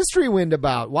 What is mystery wind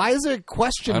about? Why is it a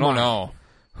question I don't mark? know.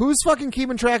 Who's fucking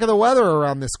keeping track of the weather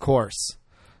around this course?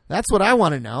 That's what I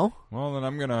want to know. Well, then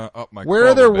I'm gonna up my. Where are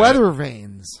club their a bit. weather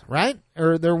vanes, right?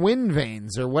 Or their wind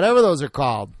vanes, or whatever those are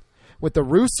called. With the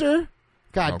rooster?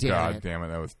 God Oh damn God it. damn it!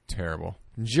 That was terrible.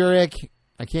 Jurek,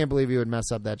 I can't believe you would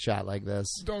mess up that shot like this.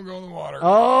 Don't go in the water.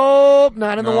 Oh,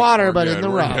 not in the No, water, we're but good, in the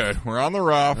we're rough. Good. We're on the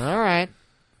rough. All right.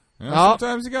 You know, Oh.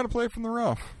 Sometimes you got to play from the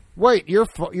rough. Wait, you're.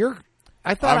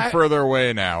 I thought I'm further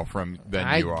away now than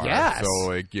I you are. guess.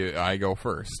 So I go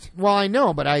first. Well, I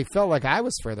know, but I felt like I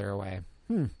was further away.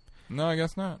 No, I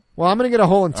guess not. Well, I'm going to get a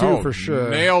hole in 2 Oh, for sure.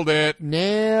 Nailed it.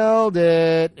 Nailed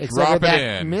it. Except Drop that, it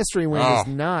that in. mystery wind Oh. is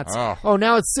nuts. Oh. Oh,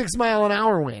 now it's 6 mile an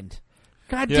hour wind.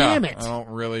 God Yeah, damn it. I don't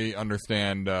really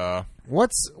understand. What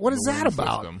is the that wind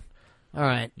about? system. All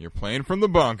right. You're playing from the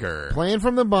bunker. Playing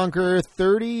from the bunker,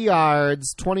 30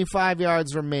 yards, 25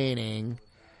 yards remaining.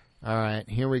 All right,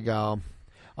 here we go.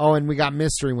 Oh, and we got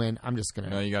mystery wind. I'm just going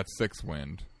No, to. you got 6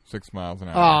 wind, 6 miles an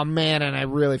hour. Oh, man, and I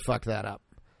really fucked that up.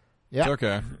 It's Yeah.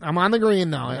 okay. I'm on the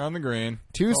green, though. You're on the green.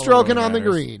 2 That's all stroking that on the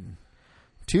matters. green.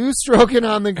 2 stroking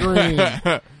on the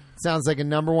green. Sounds like a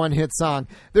 #1 hit song.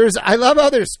 I love how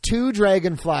there's 2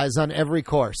 dragonflies on every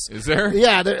course. Is there?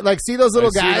 Yeah, like see those little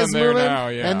I see guys them there moving, now,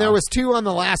 yeah. and there was 2 on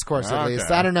the last course at Okay.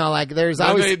 least. I don't know, like there's Then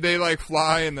always they like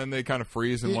fly and then they kind of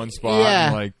freeze in one spot yeah.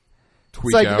 and like tweak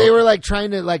it's like out. they were like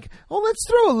trying to like, oh, let's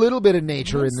throw a little bit of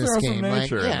nature Let's in this throw game. some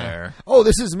nature like, in yeah. there. Oh,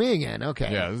 this is me again. Okay.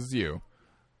 Yeah, this is you.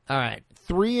 All right.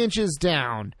 3 inches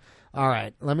down. All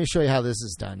right. Let me show you how this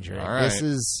is done, Jerry. All right. This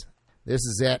is This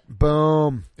is it.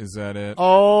 Boom. Is that it?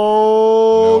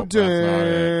 Oh, Nope, that's not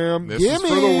it. damn. This is for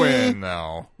the win,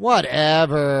 though.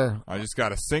 Whatever. I just got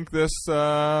to sink this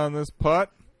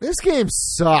putt. This game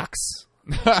sucks.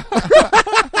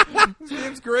 This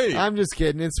game's great. I'm just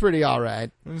kidding. It's pretty all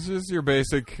right. This is your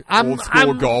basic I'm- old school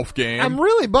I'm- golf game. I'm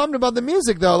really bummed about the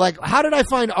music, though. Like, how did I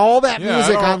find all that Yeah,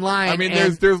 music I don't- online? I mean,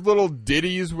 and- there's little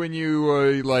ditties when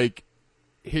you like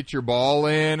hit your ball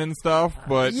in and stuff,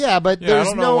 but yeah, but I there's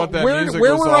don't know no what that where. music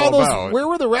Where was were all those? about. Where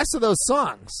were the rest of those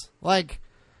songs? Like,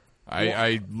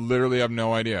 I literally have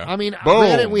no idea. I mean, Boom.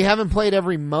 granted, we haven't played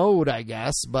every mode, I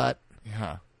guess, but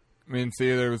Yeah. I mean,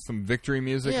 see, there was some victory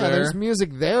music yeah, there. there's music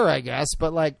there, I guess,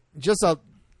 but like just a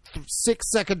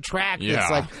 6-second track Yeah.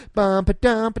 that's like bum ba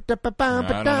dum ba dum ba bum I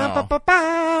ba don't dum know. ba ba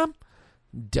bum.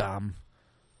 Dumb.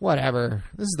 Whatever.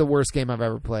 This is the worst game I've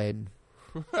ever played.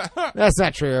 That's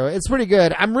not true. It's pretty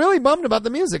good. I'm really bummed about the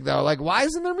music though. Like, why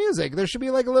isn't there music? There should be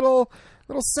like a little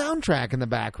soundtrack in the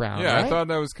background. Yeah, right? I thought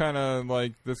that was kind of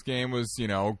like this game was,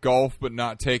 golf, but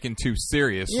not taken too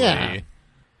seriously. Yeah.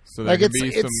 So there Like could it's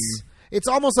be some. it's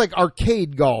almost like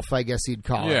arcade golf, I guess you'd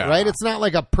call Yeah. it, right? It's not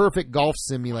like a perfect golf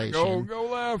simulation. Go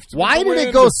left. Why with the did it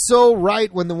wind. go so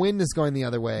right when the wind is going the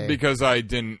other way? Because I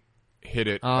didn't hit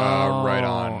it Oh, right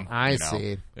on. I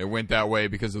see. It went that way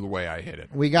because of the way I hit it.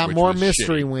 We got which more was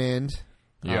mystery shitty. wind.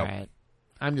 Yep. All right.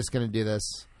 I'm just going to do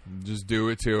this. Just do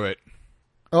it to it.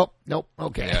 Oh, nope.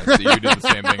 Okay. Yeah, so you did the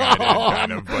same thing I did,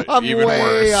 kind of, but I'm even way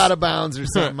worse. out of bounds or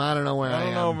something. I don't know where I don't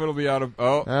am. know if it'll be out of.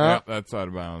 Oh, yeah, that's out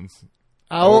of bounds.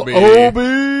 Oh, Obi.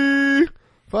 Obi.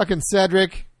 Fucking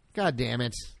Cedric. God damn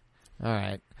it. All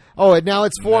right. Oh, and now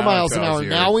it's 4 Now it miles an tells hour. you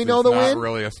Now we it's know the not wind?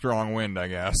 really a strong wind, I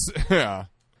guess. Yeah.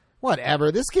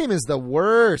 Whatever. This game is the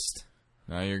worst.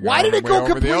 Now you're Why going did it way go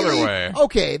over completely? the other way?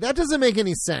 Okay, that doesn't make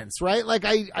any sense, right? Like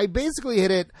I basically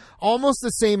hit it almost the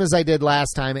same as I did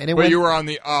last time, and it But went. you were on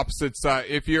the opposite side.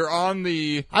 If you're on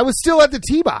the I was still at the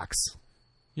tee box.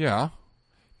 yeah,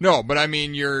 no, but I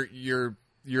mean your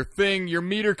thing, your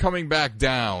meter coming back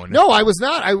down. No, I was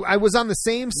not. I was on the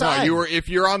same No, side. you were. If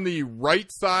you're on the right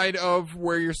side of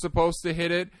where you're supposed to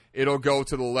hit it, it'll go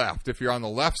to the left. If you're on the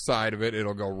left side of it,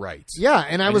 it'll go right. Yeah,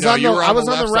 and I was no, on the you were on I was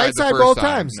the on the left right side the side first both time.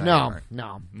 times. No, No, you weren't.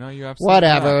 no. No, you absolutely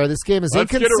Whatever. not. This game is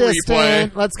Let's inconsistent. get a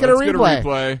replay. Let's get a replay.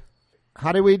 replay.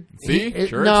 How do we See?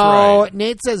 Shurik's no, right.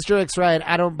 Nate says Shurik's right.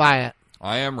 I don't buy it.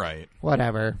 I am right.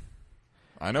 Whatever.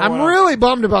 I know. I'm what really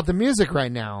bummed about the music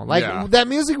right now. Like Yeah. that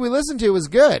music we listened to was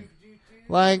good.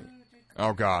 Like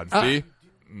Oh God! See,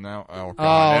 no. Oh God!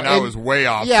 Oh, and I and- was way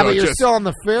off. yeah, so but it you're just, still on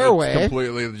the it's fairway.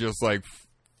 completely just like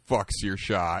fucks your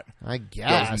shot. I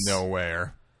guess. Goes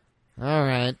nowhere. All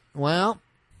right. Well,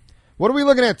 what are we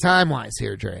looking at time wise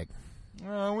here, Drake?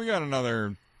 We got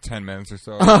another 10 minutes or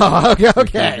so. Oh, okay. Keep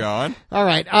Okay. going. All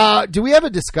right. Do we have a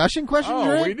discussion question, Oh,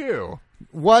 Drake? we do.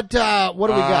 What do we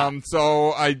got?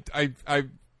 So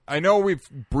I know we've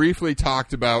briefly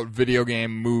talked about video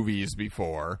game movies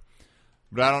before,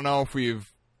 but I don't know if we've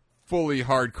fully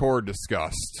hardcore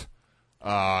discussed.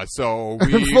 So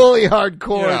we Fully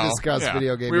hardcore you know, discuss yeah.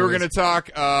 video game We were movies. going to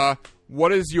talk.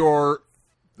 What is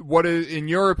in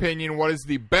your opinion? What is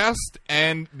the best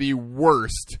and the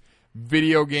worst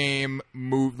video game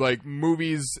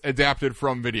movies adapted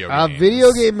from video A games?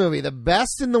 video game movie, the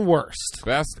best and the worst.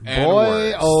 Best and Boy,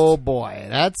 worst. oh boy,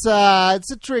 that's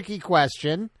it's a tricky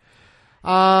question.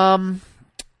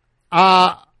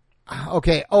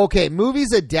 Okay.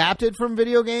 Movies adapted from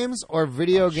video games or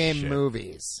video game shit.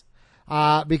 movies?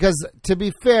 Because to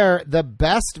be fair, the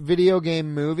best video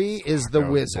game movie is The that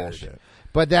was Wizard. bullshit.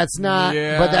 But that's not.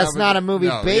 Yeah, but that's but not a movie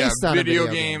no, based yeah, on video a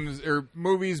video game. games or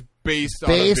movies based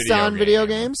Based on on video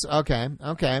games. Okay.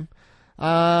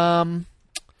 Because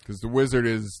The Wizard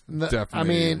is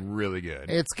definitely really good.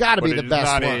 It's got to be But the it is best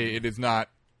not one, it is not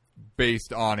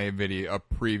based on a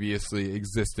previously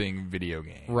existing video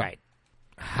game. right?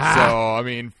 So Ha. I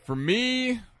mean, for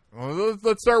me, well,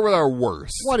 let's start with our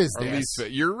worst. What is Our this?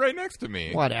 least- you're right next to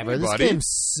me. Whatever. Hey, This buddy. game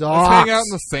Let's sucks. hang out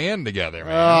in the sand together,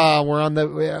 man. We're on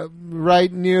the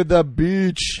right near the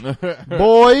beach,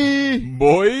 boy.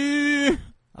 Boy.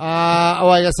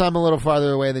 I guess I'm a little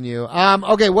farther away than you.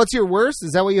 Okay, what's your worst?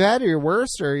 Is that what you had, or your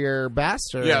worst, or your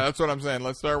best? Or? Yeah, that's what I'm saying.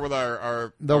 Let's start with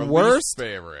our The least worst?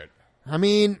 favorite. I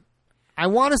mean, I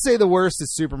want to say the worst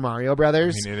is Super Mario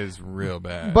Brothers, I mean, it is real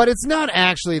bad. but it's not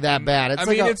actually that bad. It's I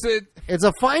like mean, it's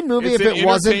a fine movie it's if an it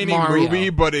wasn't entertaining Mario. movie,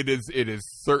 but it is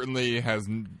certainly has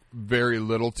very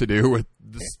little to do with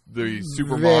the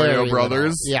Super Very Mario little.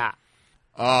 Brothers. Yeah.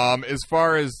 As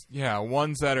far as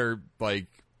ones that are like,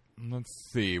 let's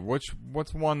see, what's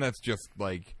one that's just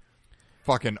like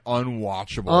fucking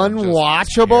unwatchable. just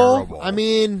Unwatchable. terrible? I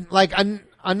mean, like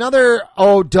another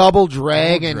Double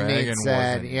Dragon. Nate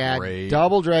said, wasn't great.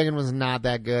 Double Dragon was not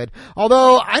that good.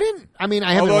 Although I haven't. I mean,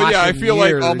 I haven't watched it I in feel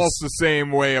years. like almost the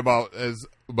same way about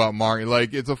Mario.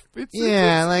 Like it's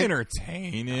like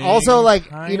entertaining. Also, like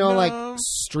kind you know, of. like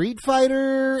Street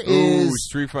Fighter Ooh, is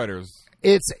Street Fighter's.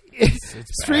 It's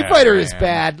Street bad, Fighter is man.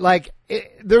 bad. Like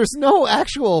there's no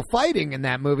actual fighting in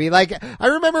that movie. Like I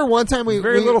remember one time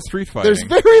Very little street fighting. There's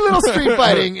very little street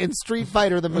fighting in Street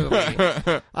Fighter the movie.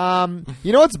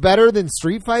 You know what's better than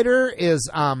Street Fighter is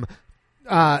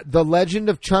The Legend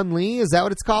of Chun-Li. Is that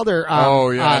what it's called? Or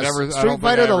Street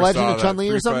Fighter: The Legend of Chun-Li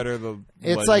or something.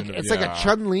 It's like a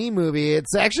Chun-Li movie.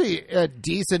 It's actually a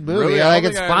decent movie. Really? Like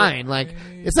it's fine. Like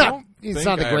it's not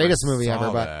the greatest movie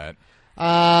ever, but. That.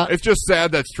 It's just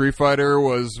sad that Street Fighter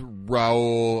was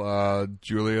Raul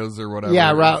Julia's or whatever.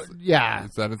 Yeah, yeah.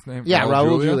 Is that his name? Yeah,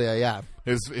 Raul Julia. Yeah,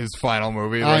 his final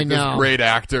movie. I Like know. this great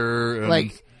actor.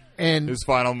 And his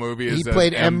final movie is he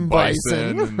played M.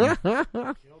 Bison.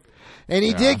 And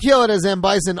he did kill it as M.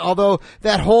 Bison. Although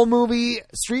that whole movie,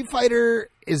 Street Fighter,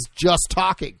 is just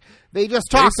talking. They just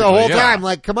talk the whole time.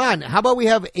 Like, come on, how about we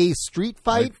have a street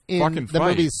fight in the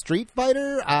movie Street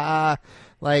Fighter?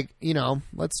 Like, you know,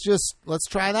 let's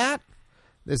try that.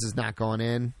 This is not going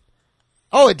in.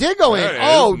 Oh, it did go in.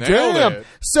 Oh, damn.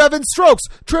 7 strokes.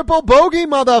 Triple bogey,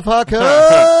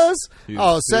 motherfuckers.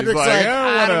 Cedric's like,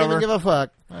 I don't even give a fuck.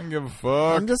 I don't give a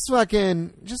fuck. I'm just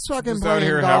fucking out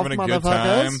here golf, having a good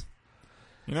time.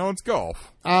 You know, it's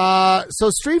golf.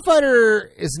 So Street Fighter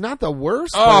is not the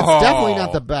worst, but it's definitely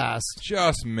not the best.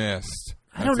 Just missed.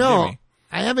 I don't know.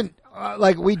 I haven't,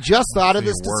 we just thought of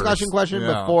this discussion question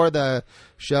before the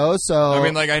show, so. I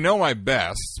mean, I know my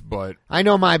best, but. I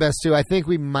know my best, too. I think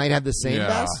we might have the same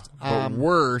best. But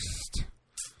worst.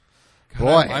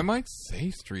 God, Boy. I might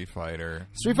say Street Fighter.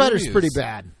 Street Fighter's pretty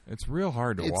bad. It's real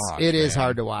hard to watch. It is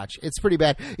hard to watch. It's pretty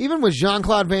bad. Even with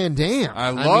Jean-Claude Van Damme.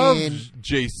 I love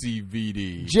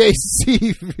JCVD.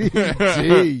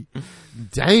 JCVD.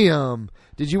 Damn.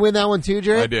 Did you win that one too,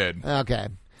 Jared? I did. Okay.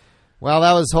 Well,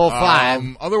 that was hole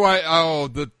 5. Otherwise,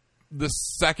 the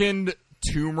second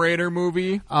Tomb Raider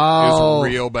movie is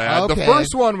real bad. Okay. The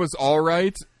first one was all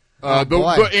right. Boy.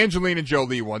 The Angelina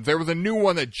Jolie ones. There was a new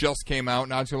one that just came out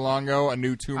not too long ago, a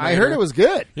new Tomb Raider. I heard it was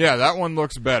good. Yeah, that one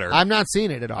looks better. I've not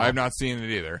seen it at all. I've not seen it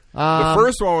either. The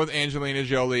first one with Angelina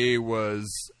Jolie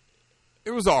was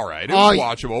all right. It was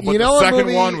watchable, but the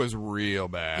second one was real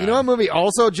bad. You know what movie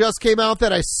also just came out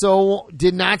that I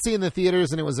did not see in the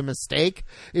theaters and it was a mistake?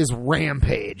 Is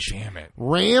Rampage. Damn it.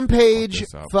 Rampage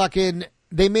fucking...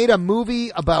 They made a movie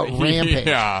about Rampage.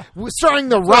 Yeah. Starring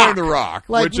The Rock. Starring The Rock,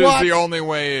 Like, which is the only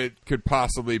way it could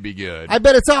possibly be good. I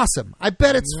bet it's awesome. I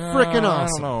bet it's freaking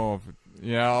awesome. I don't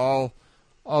know.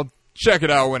 I'll check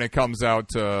it out when it comes out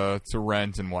to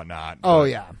rent and whatnot. Oh,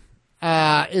 yeah.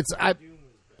 Doom.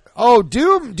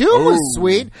 Doom was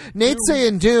sweet. Nate's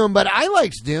saying Doom, but I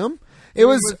liked Doom. It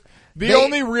was... The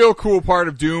only real cool part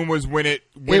of Doom was when it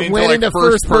went into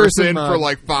first person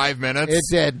for 5 minutes. It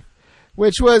did.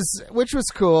 Which was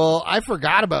cool. I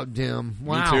forgot about Doom.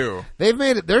 Wow. Me too. They've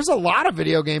made it. There's a lot of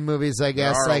video game movies, I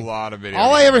guess. There are a lot of video all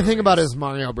game I ever movies. think about is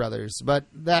Mario Brothers, but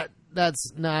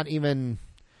that's not even.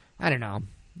 I don't know.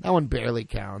 That one barely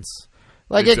counts.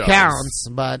 It counts,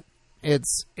 but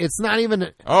it's not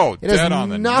even. Oh, it has dead on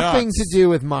the nothing nuts. to do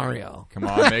with Mario. Come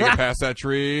on, make it past that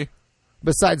tree.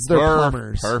 Besides, they're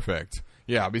plumbers. Perfect.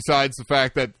 Yeah, besides the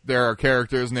fact that there are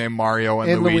characters named Mario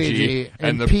and Luigi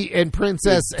and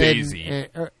Princess Daisy.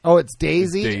 It's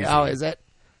Daisy? Daisy. Oh, is it?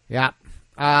 Yeah.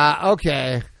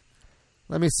 Okay.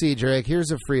 Let me see, Drake.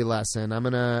 Here's a free lesson. I'm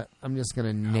just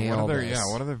gonna nail this. Yeah,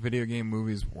 what other video game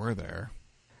movies were there?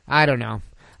 I don't know.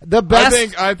 The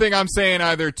best. I think I'm saying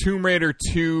either Tomb Raider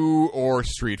 2 or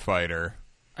Street Fighter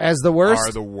as the worst.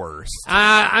 Are the worst.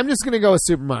 I'm just gonna go with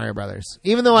Super Mario Brothers,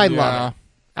 even though I love it.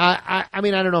 I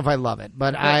mean, I don't know if I love it,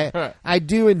 but I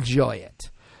do enjoy it.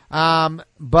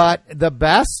 But the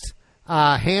best,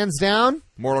 hands down,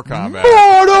 Mortal Kombat.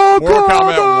 Mortal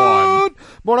Kombat 1.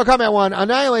 Mortal Kombat 1.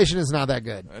 Annihilation is not that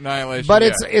good. Annihilation, but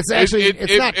it's actually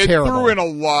it's not terrible. It threw in a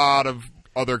lot of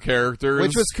other characters,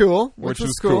 which was cool. Which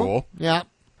was cool. Yeah.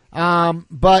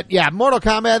 But yeah, Mortal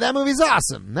Kombat. That movie's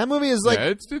awesome. That movie is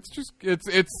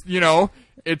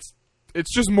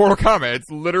it's just Mortal Kombat.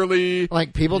 It's literally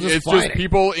people just it's fighting. just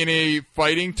people in a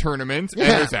fighting tournament, and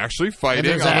there's actually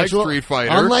fighting, Street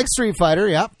Fighter. Unlike Street Fighter,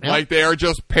 yep. Like they are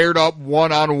just paired up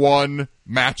one-on-one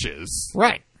matches,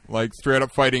 right? Like straight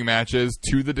up fighting matches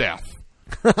to the death.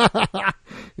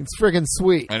 It's friggin'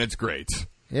 sweet, and it's great.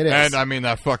 It is, and I mean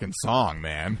that fucking song,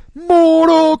 man.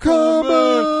 Mortal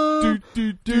Kombat.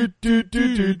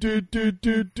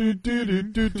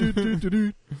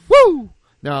 Woo!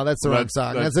 No, that's the wrong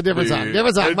song. That's a different song. the-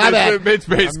 Different song. My bad. It's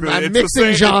basically I'm it's mixing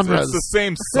the same, genres. It's the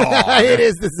same song. It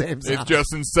is the same song. It's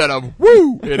just instead of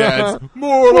woo, it adds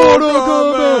Mortal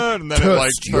Kombat, and then it like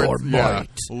Test your starts might.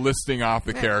 listing off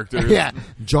the characters. Yeah,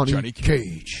 Johnny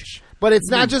Cage. But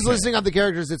it's not just listing up the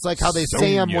characters; it's like how they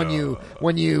say them Sonya.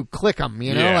 when you click them.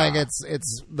 You know, Yeah. like it's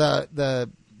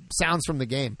the sounds from the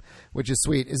game, which is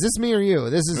sweet. Is this me or you?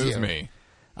 This is This you. is me.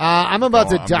 I'm about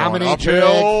to I'm dominate going Drake.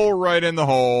 uphill, right in the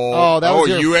hole. Oh, that was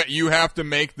you have to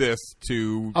make this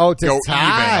to Oh, to go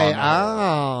tie. even. On the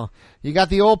hole. Oh, you got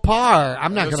the old par.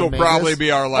 I'm not This going to will make probably this.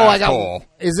 be our I last got, hole.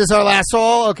 Is this our last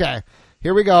hole? Okay.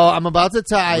 Here we go. I'm about to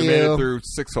tie We made it you. through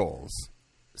 6 holes.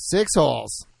 6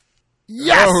 holes.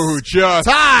 Yes! Oh, just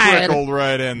Tied. trickled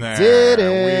right in there. Did We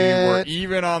it. were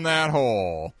even on that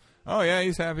hole. Oh, yeah,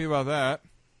 he's happy about that.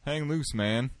 Hang loose,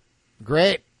 man.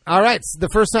 Great. All right. It's the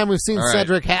first time we've seen All right.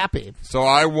 Cedric happy. So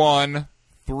I won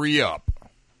 3 up.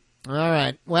 All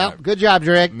right. Well, good job,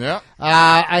 Drake. Yep.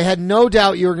 I had no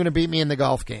doubt you were going to beat me in the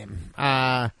golf game.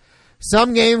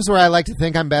 Some games where I like to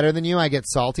think I'm better than you, I get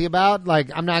salty about. Like,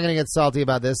 I'm not going to get salty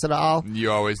about this at all.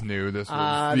 You always knew this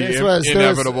was the This was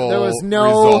inevitable there was no.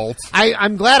 result.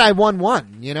 I'm glad I won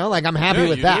one. You know, like I'm happy Yeah,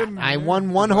 with you that. did. I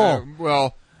won one hole.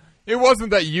 Well, it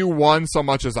wasn't that you won so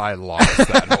much as I lost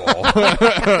that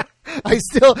hole. I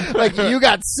still like you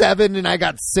got 7 and I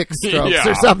got 6 strokes Yeah.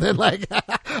 or something like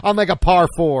on like a par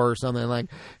 4 or something like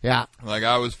yeah. Like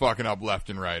I was fucking up left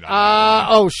and right.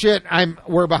 Oh shit!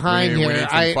 We're behind we here. need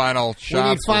some final shots. We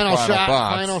need final for final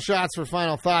thoughts. final shots for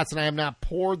final thoughts, and I have not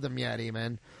poured them yet,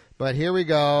 even. But here we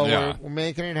go. Yeah. We're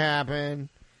making it happen.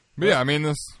 But yeah,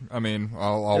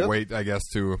 I'll Yep. wait, I guess,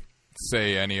 to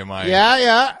say any of my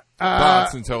Yeah.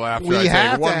 thoughts until after we I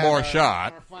have take to one have more our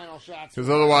shot. final shots Because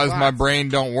for otherwise final my thoughts. brain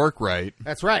don't work right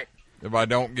That's right. if I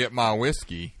don't get my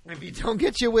whiskey. If you don't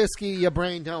get your whiskey, your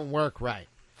brain don't work right.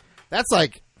 That's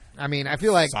like, I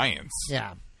feel like, Science.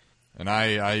 yeah. And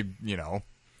I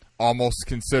almost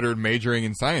considered majoring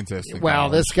in scientist. in Well,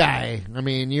 college. this guy,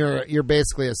 you're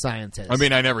basically a scientist. I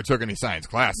mean, I never took any science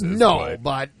classes. no,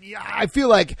 but I feel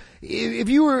like if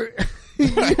you were,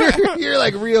 you're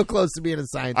like real close to being a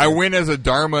scientist. I went as a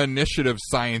Dharma Initiative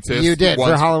scientist. You did, for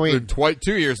once, Halloween.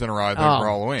 2 years in a row, I think, Oh, for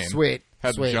Halloween. sweet.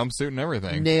 Had Sweet. the jumpsuit and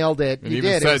everything. Nailed it. It You even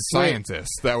did. It said was sweet.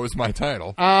 scientist. That was my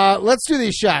title. Let's do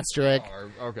these shots, Drake.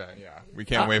 Okay, yeah. We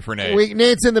can't wait for Nate.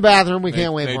 Nate's in the bathroom. We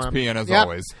can't wait Nate's for him. peeing as Yep.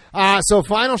 always. So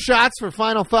final shots for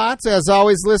final thoughts. As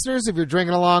always, listeners, if you're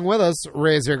drinking along with us,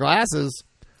 raise your glasses.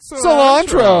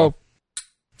 Cilantro.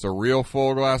 It's a real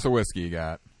full glass of whiskey you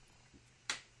got.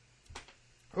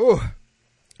 Ooh,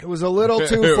 it was a little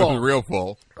too It full. was real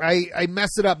full. I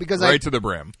messed it up because Right to the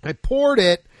brim. I poured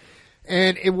it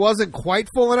and it wasn't quite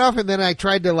full enough, and then I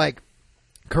tried to like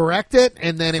correct it,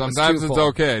 and then it Sometimes was too it's full.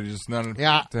 okay, just not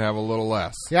Yeah. to have a little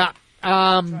less. Yeah.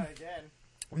 Try again.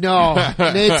 No,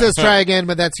 Nate says try again,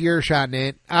 but that's your shot,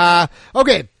 Nate.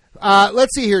 Okay.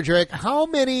 Let's see here, Drake. How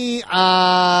many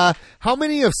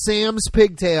of Sam's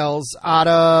pigtails out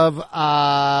of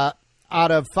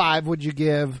 5 would you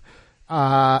give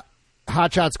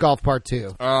Hot Shots Golf Part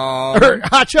 2? Or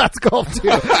Hot Shots Golf 2.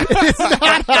 It's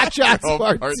not Hot Shots Golf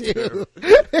Part Part 2.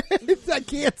 I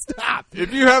can't stop.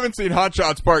 If you haven't seen Hot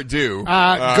Shots Part 2, Go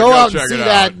out and check see it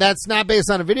that. out. That's not based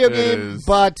on a video It game, is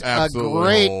but a absolutely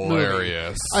great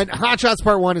hilarious. movie. And Hot Shots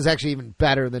Part 1 is actually even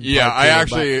better than Yeah, Part 2. I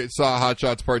actually saw Hot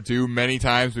Shots Part 2 many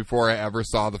times before I ever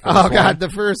saw the first Oh, one. God, the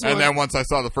first one. And then once I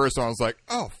saw the first one, I was like,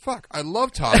 oh, fuck, I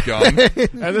love Top Gun.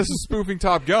 And this is spoofing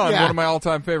Top Gun, Yeah. one of my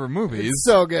all-time favorite movies. It's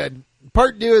so good.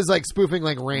 Part 2 is like spoofing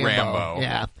like Rambo. Rambo.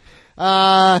 Yeah.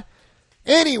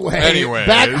 Anyway,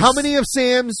 back. How many of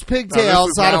Sam's Now, pigtails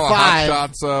this is out now of a 5? Hot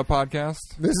Shots podcast?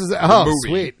 This is movie.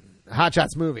 sweet. Hot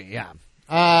Shots movie. Yeah.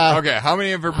 Okay, how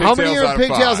many of her How pigtails many out of of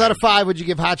pigtails 5? out of 5 would you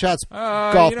give Hot Shots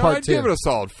Golf Part I'd 2? give it a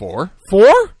solid 4. 4?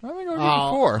 I think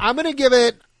I'll give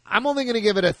it 4. I'm only going to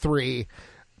give it a 3.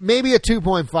 Maybe a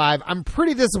 2.5. I'm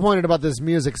pretty disappointed about this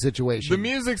music situation. The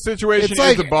music situation it's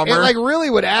like, is a bummer. It like really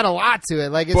would add a lot to it.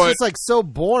 Like it's But just like so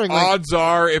boring. Like, odds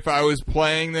are, if I was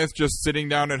playing this just sitting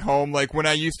down at home, like when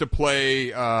I used to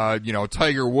play,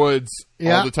 Tiger Woods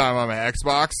Yeah. all the time on my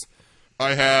Xbox,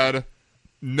 I had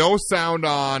no sound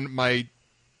on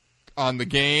the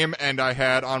game, and I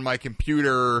had on my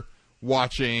computer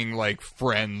watching like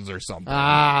Friends or something.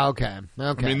 okay.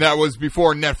 I mean, that was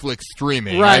before Netflix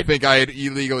streaming. Right. I think I had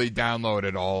illegally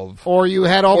downloaded all of, Or you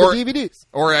had all the DVDs.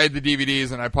 or I had the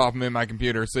DVDs and I pop them in my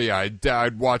computer. So yeah,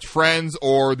 I'd watch Friends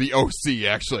or the OC.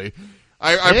 Actually,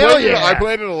 I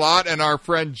played it a lot, and our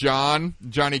friend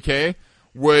Johnny K,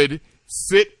 would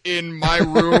sit in my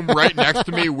room right next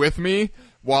to me with me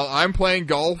while I'm playing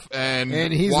golf and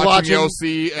he's watching the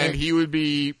watching- OC, and he would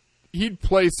be he'd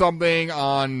play something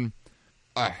on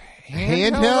a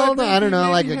handheld. I don't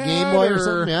know, like a Game Boy or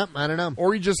something. Yep, I don't know.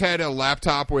 Or he just had a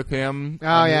laptop with him.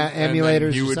 Oh yeah,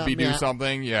 emulators. He would or be doing yeah.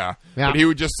 something. Yeah, Yeah. but he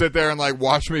would just sit there and like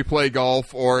watch me play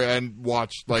golf, and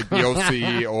watch like the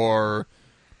OC or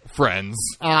Friends.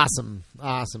 Awesome.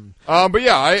 But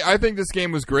yeah, I think this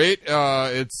game was great.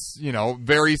 It's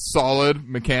very solid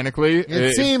mechanically.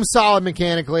 It seems solid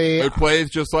mechanically. It plays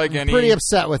just like any pretty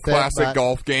upset with classic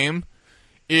golf game.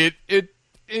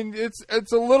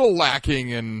 It's a little lacking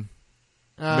in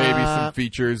maybe some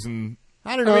features and.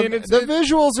 I don't know. The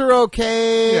visuals are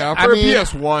okay. Yeah, for a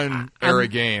PS1 era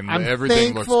game,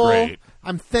 everything looks great.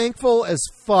 I'm thankful as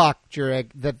fuck, Jurek,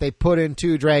 that they put in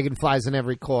 2 dragonflies in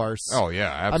every course. Oh,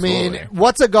 yeah, absolutely. I mean,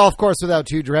 what's a golf course without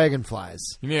 2 dragonflies?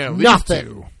 Yeah, at least Nothing.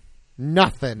 2.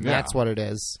 Nothing. Yeah. That's what it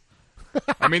is.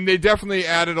 I mean, they definitely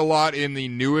added a lot in the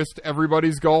newest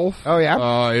Everybody's Golf. Oh,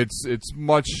 yeah? It's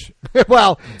much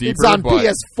well, deeper, it's on but-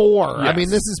 PS4. Yes. I mean,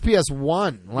 this is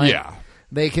PS1. Like, Yeah.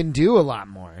 They can do a lot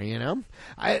more,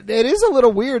 it is a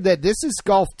little weird that this is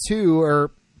Golf 2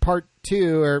 or Part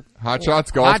 2 or Hot Shots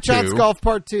Golf Hot Shots 2. Golf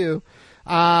Part 2.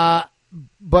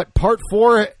 But Part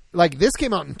 4, like this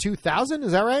came out in 2000,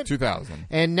 is that right? 2000.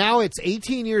 And now it's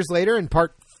 18 years later and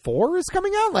Part 4 is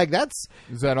coming out? Like that's...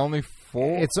 Is that only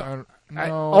 4? It's I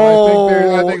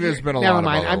think there's been a lot never of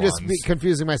mind. other I'm just ones.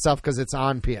 confusing myself because it's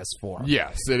on PS4.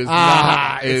 Yes, it is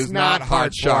It's not Hot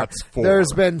Part 4. Shots 4.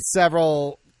 There's been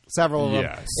several of them.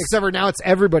 Yes. Except for now it's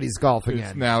Everybody's Golf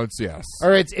again. Now it's yes.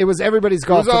 Or it was Everybody's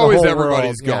Golf. It was for the always whole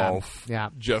Everybody's world. Golf. Yeah.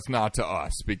 Just not to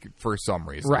us for some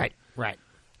reason. Right.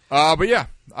 But yeah,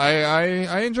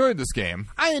 I enjoyed this game.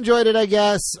 I enjoyed it, I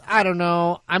guess. I don't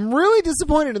know. I'm really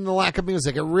disappointed in the lack of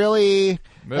music. It really...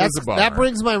 That is a bummer. That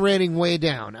brings my rating way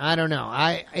down. I don't know.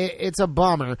 It's a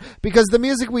bummer because the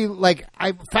music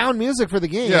I found music for the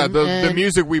game. Yeah, the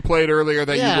music we played earlier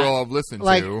that you will have listened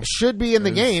to should be in the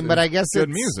game, but I guess good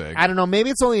it's music. I don't know. Maybe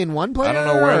it's only in one player. I don't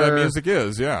know where that music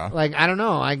is. Yeah, Like I don't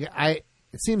know. It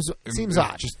seems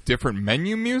odd. Just different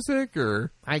menu music,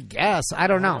 or I guess I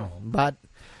don't know, but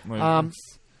like,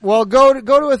 well, go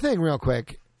to a thing real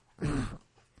quick.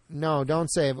 No, don't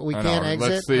save. We I can't know. exit.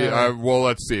 Let's see.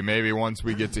 Let's see. Maybe once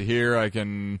we get to here, I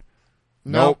can.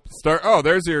 Nope. Start. Oh,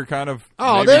 there's your kind of.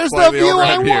 Oh, maybe there's the slightly view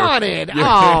I overhead here. wanted. Yeah.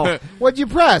 Oh, what'd you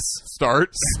press? Start.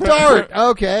 Start.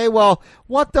 Okay. Well,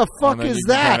 what the fuck And then is you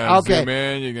can that? kinda Okay. Zoom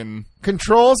in, you can.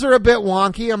 Controls are a bit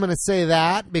wonky. I'm going to say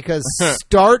that because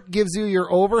start gives you your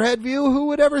overhead view. Who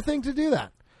would ever think to do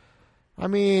that? I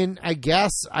mean, I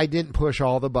guess I didn't push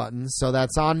all the buttons, so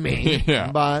that's on me.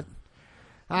 Yeah. But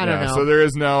I don't know. So there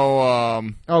is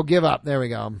no. Oh, give up. There we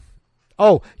go.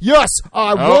 Oh, yes.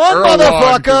 I won, Earl won,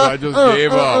 'cause motherfucker. I just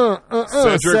gave up.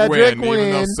 Cedric win,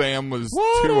 even though win. Sam was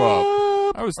What 2 up.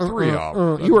 up? I was 3 up.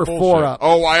 That's You were bullshit. 4 up.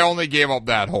 Oh, I only gave up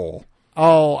that hole.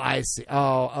 Oh, I see.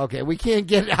 Oh, okay. We can't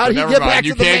get. How do you Never get mind. back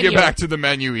You to the can't menu? get back to the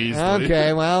menu easily.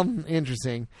 Okay, well,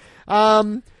 interesting.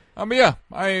 But yeah,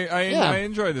 I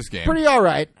enjoy this game. Pretty all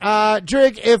right.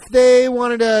 Drake, if they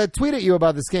wanted to tweet at you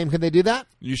about this game, can they do that?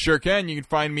 You sure can. You can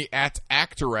find me at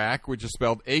Actorak, which is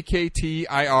spelled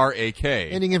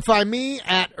AKTIRAK. And you can find me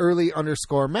at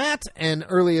early_Matt, and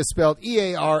early is spelled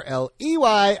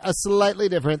EARLEY, a slightly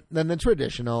different than the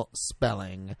traditional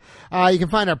spelling. You can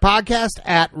find our podcast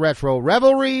at Retro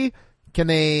Revelry. Can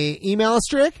they email us,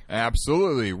 Strick?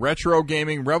 Absolutely.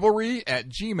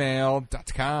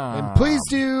 retrogamingrevelry@gmail.com. And please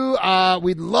do.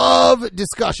 We'd love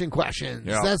discussion questions.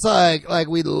 Yeah. That's like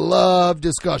we'd love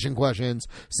discussion questions.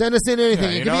 Send us in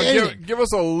anything. It could be anything. give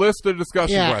us a list of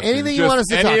discussion questions. anything you want us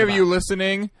to Any talk of about. you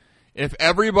listening, if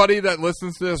everybody that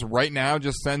listens to this right now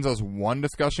just sends us one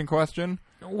discussion question,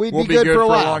 We'd we'll be good for a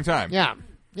while. long time.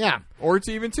 Yeah. Or it's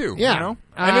even 2. Yeah. You know?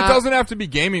 And it doesn't have to be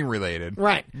gaming related.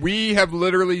 Right. We have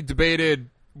literally debated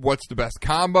what's the best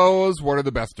combos, what are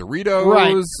the best Doritos.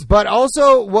 Right. But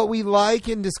also, what we like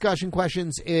in discussion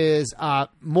questions is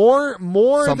more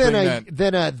Something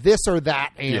than a this or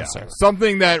that answer. Yeah.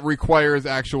 Something that requires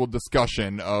actual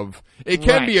discussion of. It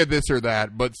can Right. be a this or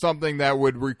that, but something that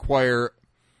would require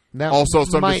That also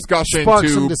some might discussion spark to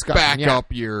some discussion, back yeah. up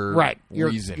your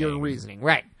reasoning. Your reasoning,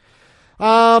 right?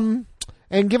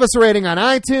 And give us a rating on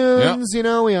iTunes. Yep. You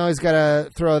know, we always got to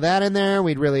throw that in there.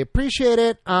 We'd really appreciate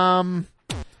it. I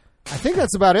think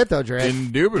that's about it, though, Dre.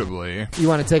 Indubitably. You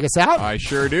want to take us out? I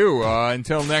sure do.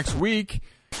 Until next week,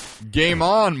 game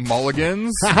on,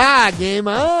 mulligans. Haha, game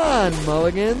on,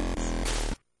 Mulligan.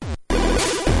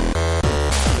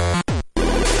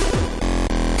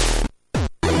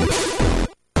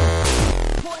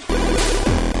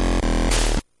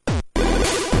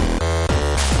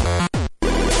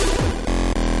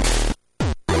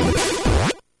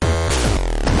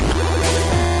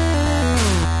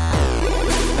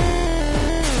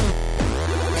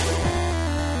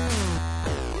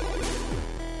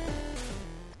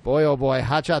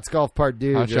 Hot Shots Golf Part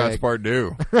 2. Hot Jake. Shots Part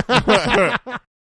 2.